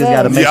know. We just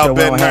gotta make sure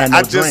we don't have no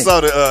I just drink.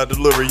 saw the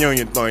little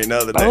reunion thing the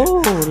other day.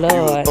 Oh, Lord.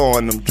 You were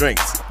throwing them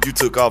drinks. You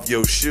took off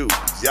your shoes.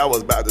 Y'all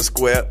was about to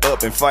square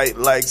up and fight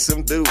like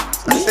some dudes.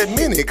 I said,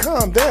 Minnie,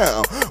 calm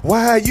down.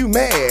 Why are you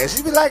mad?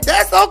 She be like,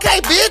 that's okay,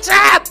 bitch.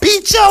 I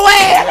beat your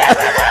ass.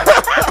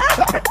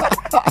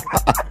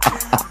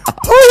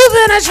 Who you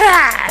gonna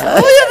try?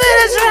 Who you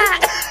gonna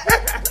try?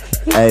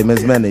 Hey,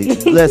 Miss Minnie,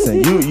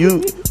 listen,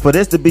 you for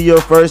this to be your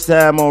first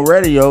time on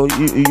radio,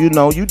 you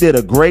know you did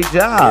a great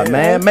job,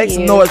 man. Make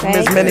some noise for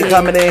Miss Minnie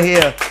coming in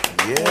here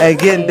and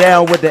getting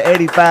down with the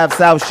 85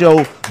 South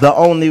Show the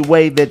only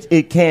way that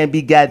it can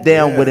be got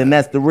down with, and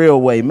that's the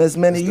real way. Miss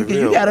Minnie,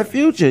 you got a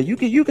future. You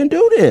can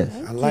do this.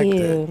 I like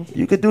that.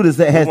 You can do this.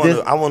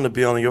 I want to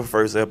be on your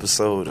first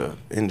episode of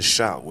In the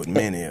Shop with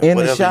Minnie. In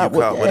the Shop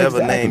with whatever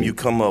exactly. name you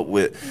come up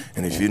with,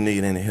 and if you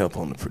need any help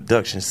on the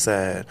production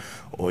side,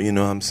 or you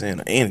know what I'm saying,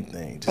 or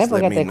anything, just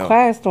let got me that know.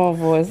 quiet storm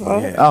voice. Huh?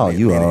 Yeah, Oh,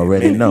 you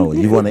already know.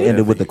 You want to end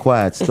it with the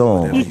quiet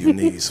storm. Whatever you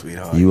need,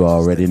 sweetheart. You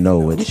already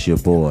know it's your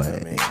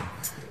boy.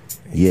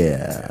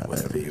 Yeah.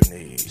 Whatever you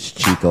need. It's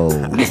Chico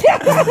B.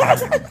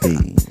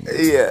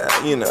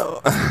 Yeah, you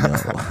know.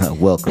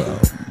 Welcome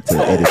to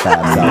the 85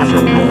 South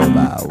Show Love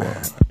Hour.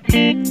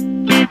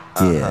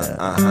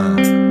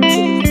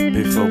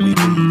 Before we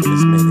leave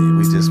this minute,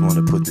 we just want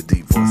to put the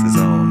deep voices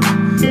on.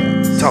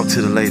 Talk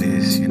to the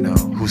ladies, you know,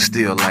 who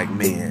still like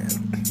men.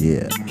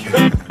 Yeah.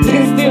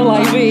 Still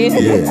like me.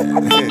 Yeah.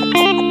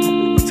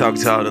 Talk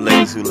to all the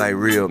ladies who like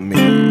real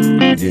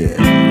men.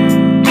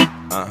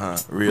 Yeah.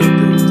 Real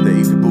dudes. They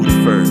eat the booty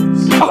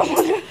first.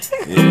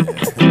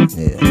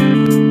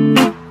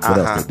 What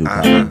else to do,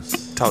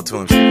 Karlous? Talk to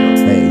him, Chico.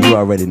 Hey, you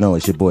already know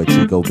it's your boy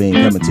Chico Bean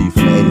coming to you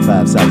from the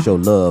 85 South Show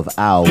Love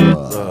Hour.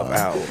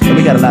 And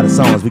we got a lot of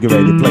songs we get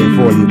ready to play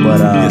for you, but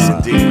yes,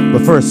 indeed.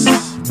 But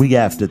first we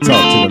have to talk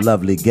to the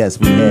lovely guest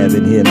we have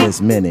in here,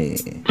 Miss Minnie.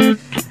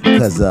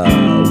 Cause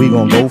we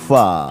gonna go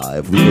far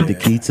if we get the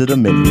key to the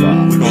mini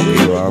bar. We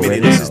gonna Minnie,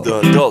 this is the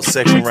adult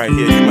section right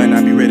here. You might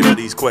not be ready for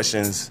these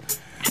questions,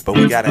 but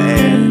we gotta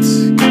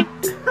ask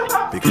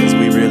because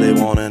we really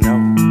wanna know.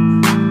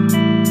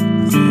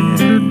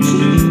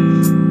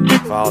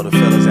 For all the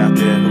fellas out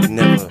there who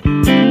never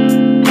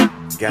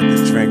got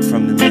the drink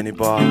from the mini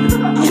bar,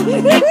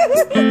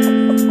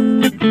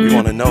 we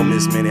wanna know,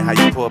 Miss Minnie, how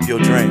you pour up your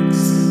drinks.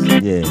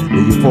 Yeah,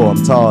 do you pour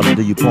them tall or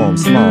do you pour them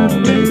small,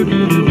 baby?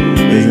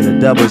 Is it a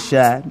double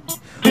shot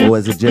or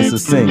is it just a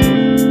single?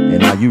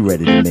 And are you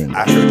ready to mingle?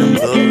 I heard them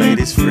little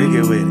ladies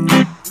freaky with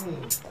it.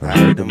 I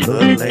heard them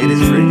little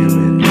ladies freaky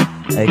with it.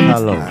 Hey,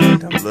 Karlous,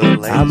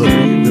 I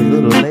believe the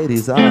little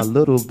ladies are a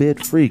little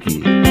bit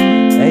freaky.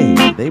 Hey,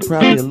 they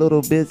probably a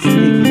little bit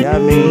sneaky. I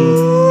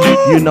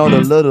mean, you know the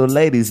little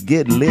ladies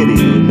get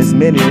litty. Miss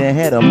Minnie done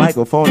had a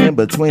microphone in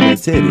between her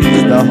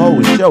titties the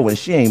whole show and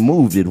she ain't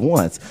moved it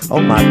once.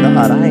 Oh my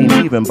God, I ain't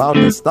even about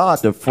to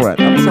start the front.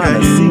 I'm trying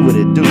to see what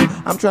it do.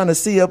 I'm trying to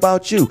see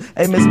about you.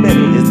 Hey, Miss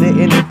Minnie, is there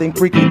anything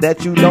freaky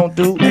that you don't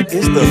do?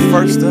 It's the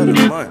first of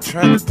the month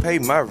trying to pay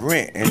my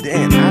rent, and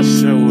then I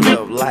showed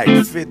up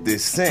like 50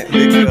 cents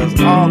because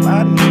all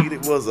I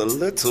needed was a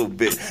little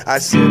bit. I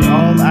said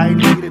all I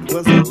needed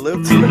was a little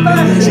bit.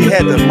 She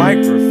had the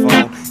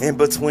microphone in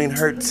between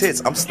her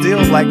tits. I'm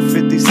still like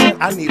 50 cents.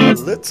 I need a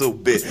little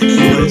bit.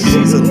 But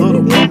she's a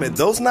little woman.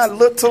 Those not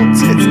little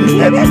tits.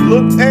 Have you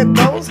looked at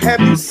those? Have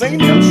you seen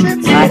them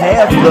shits? I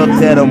have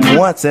looked at them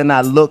once and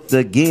I looked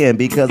again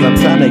because I'm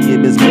trying to get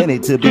Miss Minnie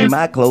to be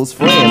my close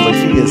friend. But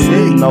she is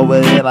sitting over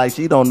there like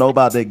she don't know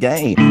about the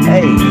game.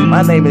 Hey,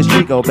 my name is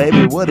Chico,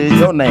 baby. What is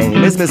your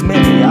name? It's Miss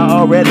Minnie. I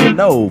already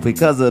know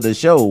because of the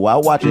show. I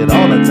watch it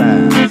all the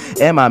time.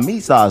 And my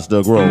meat starts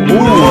to grow.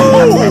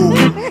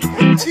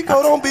 Ooh.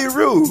 Chico, don't be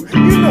rude.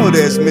 You know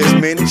that's Miss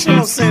Minnie. She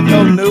don't send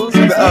no news.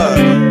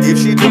 If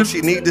she do,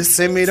 she need to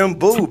send me them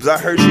boobs. I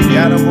heard she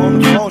got them on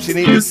the phone. She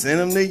need to send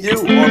them to you.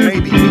 Or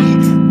maybe me.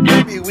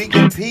 Maybe we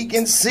can peek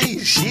and see.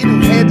 She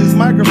done had this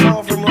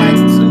microphone from like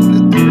 2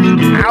 to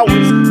 3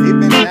 hours. It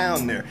been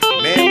down there.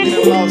 Man, we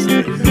done lost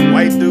it.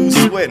 White dude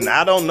sweating.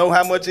 I don't know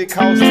how much it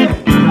cost me.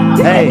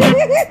 Hey.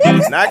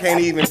 And I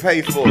can't even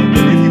pay for it.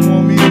 But if you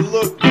want me to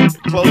look,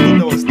 close the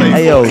door, stay.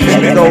 Hey yo,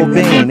 Chico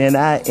Bean, and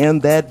I am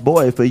that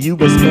boy. For you,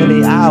 Miss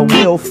Minnie, I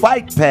will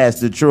fight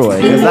Pastor Troy,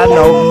 cause I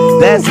know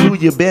that's who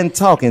you been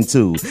talking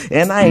to.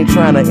 And I ain't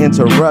trying to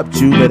interrupt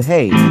you, but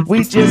hey,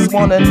 we just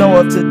wanna know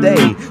if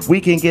today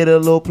we can get a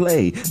little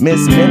play.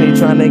 Miss Minnie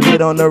trying to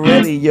get on the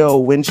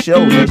radio and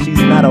show that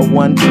she's not a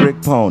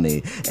one-trick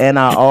pony. And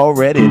I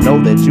already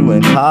know that you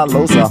and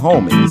Karlous are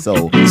homies.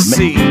 So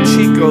see,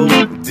 Chico,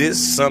 this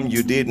something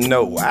you didn't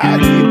know. I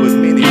get with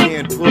Minnie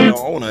and put her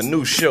on a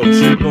new show.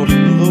 She'll go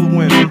to Little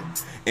Women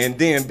and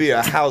then be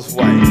a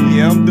housewife.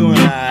 Yeah, I'm doing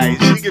alright.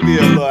 She could be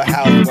a little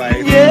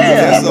housewife.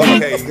 Yeah. That's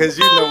okay, because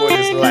you know what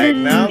it's like.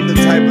 Now, I'm the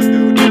type of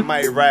dude that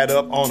might ride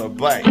up on a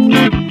bike.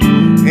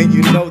 And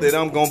you know that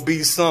I'm gonna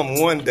be something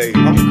one day.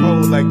 I'm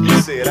cold like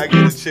you said. I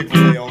get a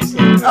Chick-fil-A on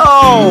Sunday.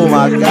 Oh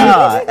my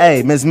God!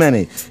 Hey, Miss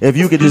Minnie, if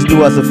you could just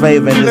do us a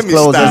favor and just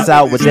close us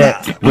out with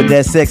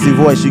that sexy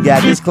voice you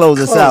got. Just close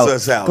us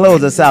out.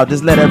 Close us out.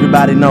 Just let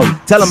everybody know.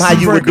 Tell them how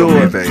you would do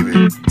it,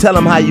 baby. Tell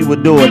them how you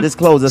would do it. Just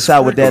close us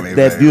out with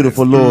that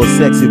beautiful little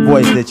sexy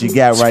voice that you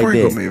got right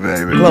there. Sprinkle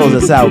me, baby. Close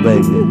us out,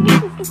 baby.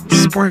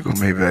 Sprinkle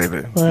me,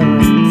 baby.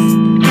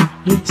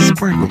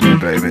 Sprinkle me,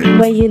 baby.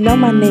 Well, you know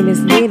my name is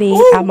Minnie.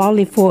 I'm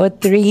only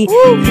 4'3".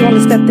 If you want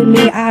to step to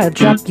me, I'll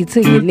drop you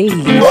to your knees.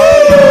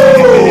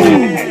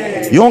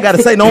 You don't got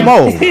to say no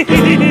more.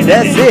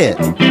 That's it.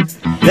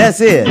 That's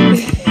it.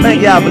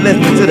 Thank y'all for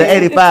listening to the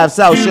 85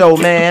 South Show,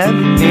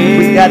 man.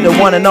 We got the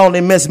one and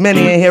only Miss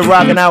Minnie in here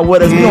rocking out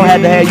with us. We don't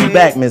have to have you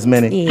back, Miss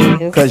Minnie.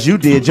 Because you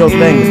did your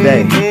thing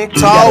today.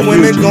 Tall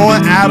women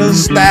going out of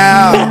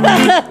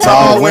style.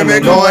 Tall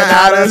women going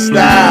out of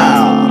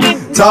style.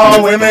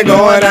 Tall women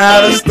going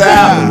out of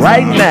style.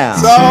 Right now.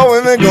 Tall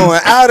women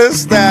going out of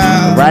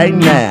style. Right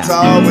now.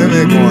 Tall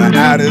women going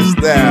out of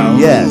style.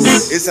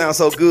 Yes. It sounds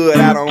so good,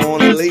 I don't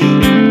want to leave.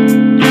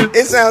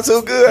 It sounds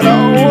so good,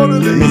 I don't want to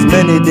leave. Miss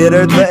Minnie did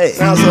her thing.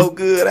 Sounds so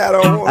good, I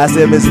don't want to I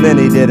said Miss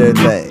Minnie did her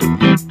thing.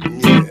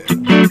 Yeah.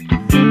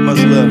 Much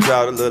love to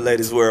all the little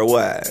ladies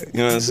worldwide.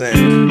 You know what I'm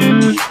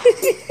saying?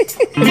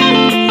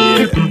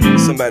 Yeah.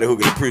 Somebody who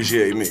can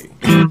appreciate me.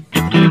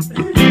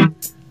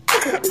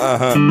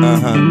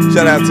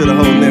 Shout out to the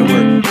whole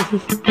network.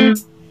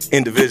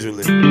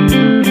 Individually.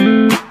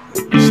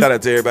 Shout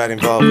out to everybody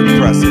involved in the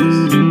process.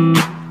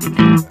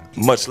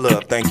 Much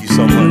love. Thank you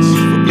so much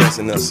for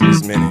blessing us,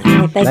 Miss Minnie.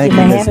 Thank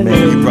you, Miss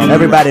Minnie.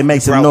 Everybody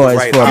make some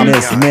noise for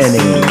Miss Minnie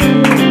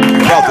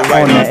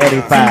on the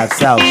 85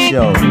 South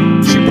Show.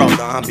 She brought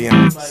the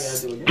ambiance.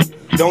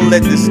 Don't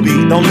let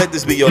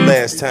this be your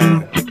last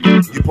time.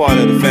 You're part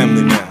of the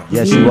family now.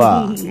 Yes, you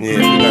are. Yeah,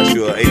 we got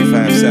you an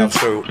 85 South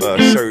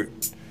shirt.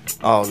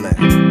 All that.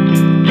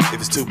 If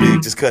it's too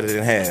big, just cut it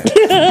in half. Make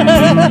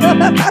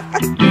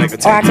a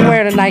Or I can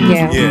wear it a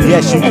nightgown. Yeah.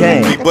 Yes, you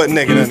can. Be butt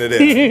naked under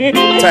there.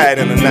 Tied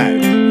in a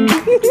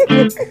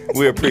knot.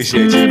 We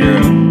appreciate you,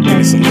 girl. Give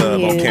me some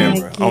love on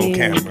camera. On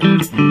camera.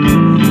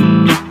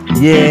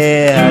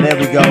 Yeah, there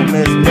we go.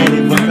 Miss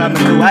Minnie for coming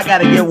through. I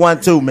gotta get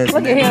one too, Miss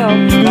Look Minnie. at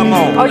him. Come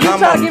on. Oh, you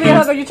trying to give me a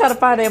hug or you trying to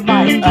find that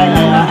mic?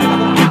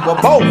 Well,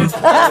 both.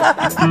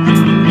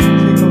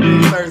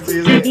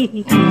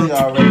 You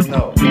already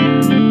know.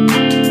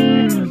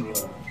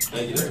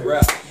 Thank you. That's a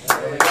wrap.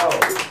 There we go.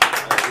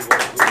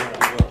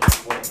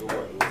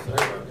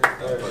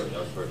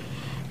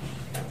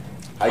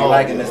 How you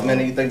liking this,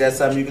 Minnie? You think that's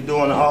something you can do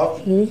on the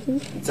off? I'm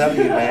telling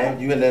you, man.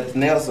 You in that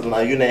nail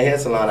salon, you in that hair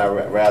salon.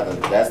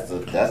 That's the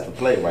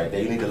play right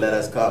there. You need to let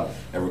us come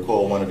and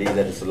record one of these at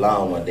the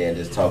salon one day and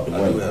just talk to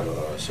women. I do have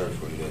a shirt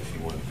for you if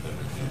you want to cut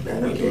it.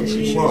 Man, okay,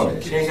 she want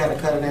it. She ain't got to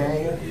cut it in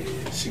here.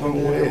 Yeah, she gonna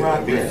wear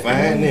it. Be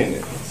fine in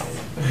it.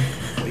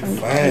 Be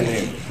fine in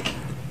it.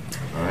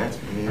 All right.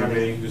 I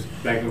mean, you just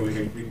back over. We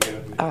can get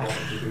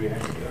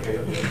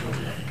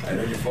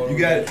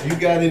it. You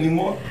got any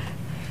more?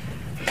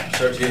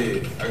 Church, yeah.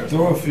 I got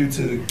Throw a few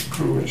to the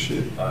crew and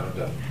shit. Well,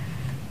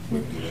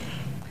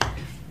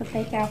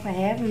 thank y'all for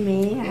having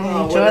me. I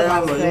Oh, enjoyed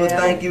whatever. myself.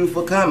 Thank you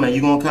for coming. You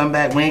gonna come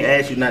back? We ain't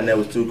asked you nothing that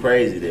was too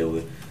crazy there.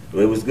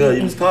 It was good.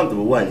 You was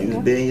comfortable, wasn't you? You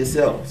was being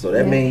yourself. So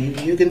that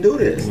means you can do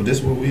this. Well,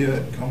 this where we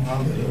at. Come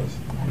holler at us.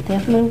 I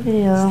definitely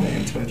will. Stay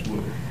in touch with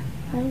us.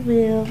 I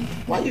will.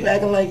 Why you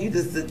acting like you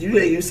just are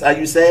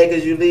you sad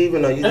because you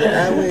leaving or you said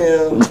I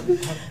will?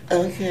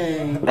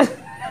 Okay.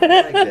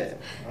 Like that.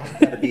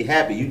 You gotta be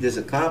happy. You just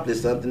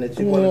accomplished something that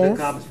you wanted to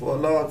accomplish for a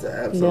long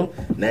time. So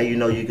now you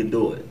know you can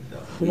do it.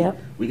 So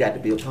we got to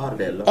be a part of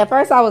that. Love. At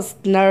first I was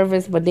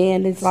nervous, but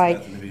then it's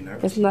like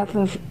it's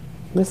nothing.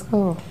 It's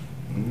cool.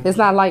 It's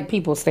not like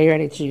people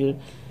staring at you.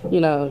 You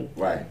know,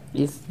 right?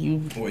 It's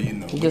you. Well, you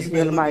know, just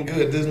been feel like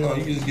good this long.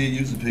 You just get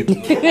used to people.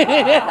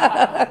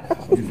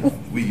 You know,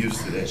 we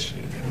used to that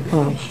shit.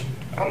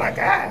 I'm like,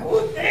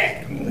 what's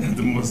that? One of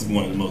the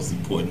most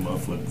important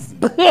motherfuckers.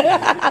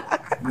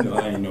 You know,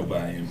 I ain't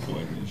nobody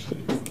important and shit.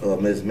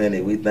 Miss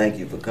Minnie, we thank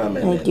you for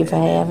coming. Thank you for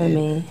having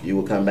me. You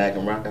will come back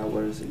and rock out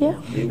with us?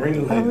 Yeah. You bring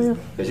the ladies.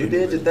 Because you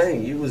did your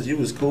thing. You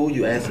was cool.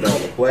 You answered all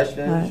the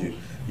questions. Right.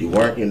 You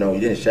weren't, you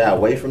didn't shy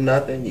away from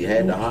nothing. You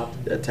had to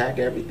attack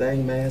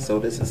everything, man. So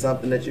this is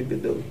something that you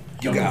could do.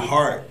 You got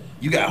heart.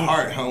 You got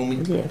heart,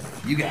 homie. Yes.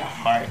 You got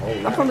heart.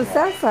 I'm from the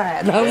south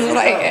side. I was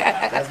like,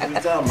 that's what we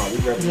talking about. We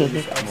represent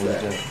the south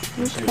side.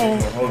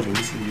 Okay. We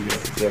see you got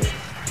protection.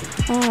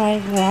 All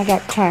right. Well, I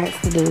got clients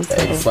to do. So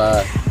 85.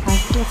 I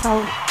guess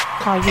I'll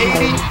call you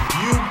later.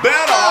 You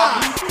better.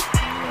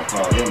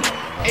 Call him.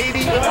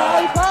 85.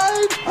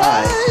 All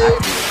right.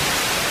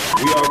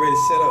 We already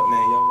set up,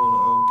 man. Y'all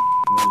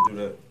wanna do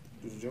that?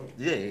 Do the joint?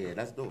 Yeah,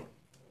 let's do it.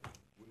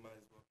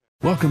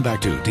 Welcome back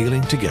to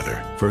Dealing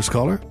Together. First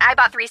caller? I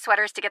bought 3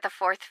 sweaters to get the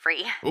 4th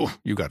free. Oh,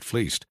 you got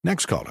fleeced.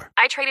 Next caller.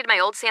 I traded my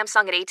old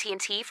Samsung at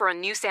AT&T for a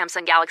new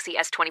Samsung Galaxy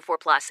S24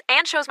 Plus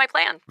and chose my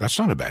plan. That's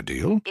not a bad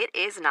deal. It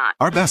is not.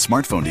 Our best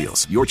smartphone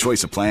deals. Your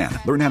choice of plan.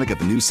 Learn how to get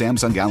the new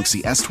Samsung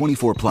Galaxy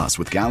S24 Plus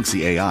with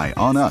Galaxy AI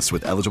on us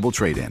with eligible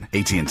trade-in.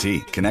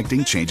 AT&T.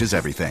 Connecting changes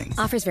everything.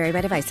 Offers vary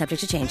by device, subject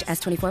to change.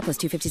 S24 plus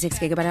 256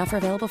 gigabyte offer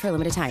available for a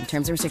limited time.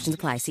 Terms and restrictions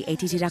apply. See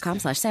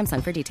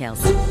att.com/Samsung for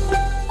details.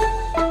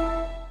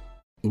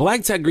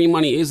 Black Tech Green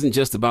Money isn't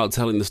just about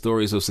telling the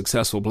stories of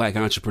successful black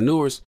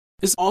entrepreneurs.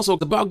 It's also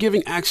about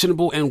giving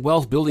actionable and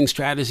wealth-building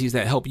strategies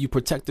that help you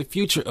protect the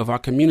future of our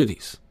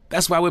communities.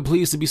 That's why we're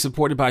pleased to be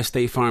supported by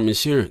State Farm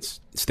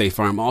Insurance. State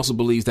Farm also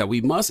believes that we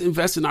must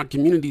invest in our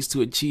communities to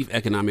achieve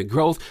economic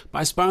growth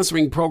by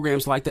sponsoring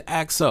programs like the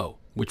ACT-SO,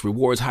 which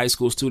rewards high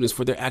school students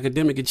for their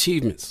academic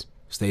achievements.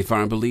 State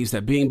Farm believes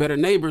that being better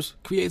neighbors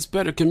creates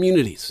better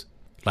communities.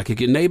 Like a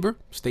good neighbor,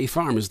 State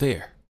Farm is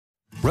there.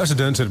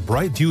 Residents at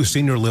Brightview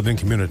Senior Living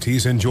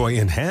Communities enjoy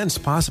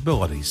enhanced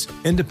possibilities,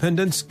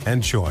 independence,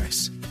 and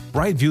choice.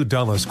 Brightview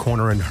Dulles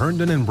Corner in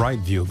Herndon and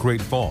Brightview,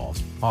 Great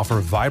Falls,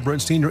 offer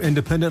vibrant senior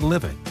independent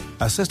living,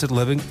 assisted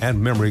living,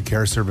 and memory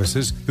care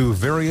services through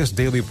various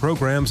daily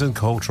programs and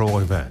cultural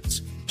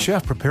events.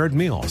 Chef-prepared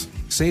meals,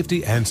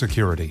 safety and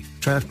security,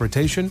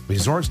 transportation,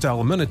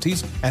 resort-style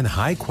amenities, and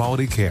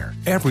high-quality care.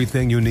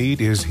 Everything you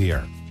need is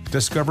here.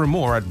 Discover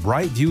more at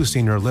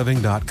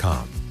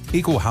brightviewseniorliving.com.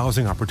 Equal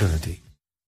housing opportunity.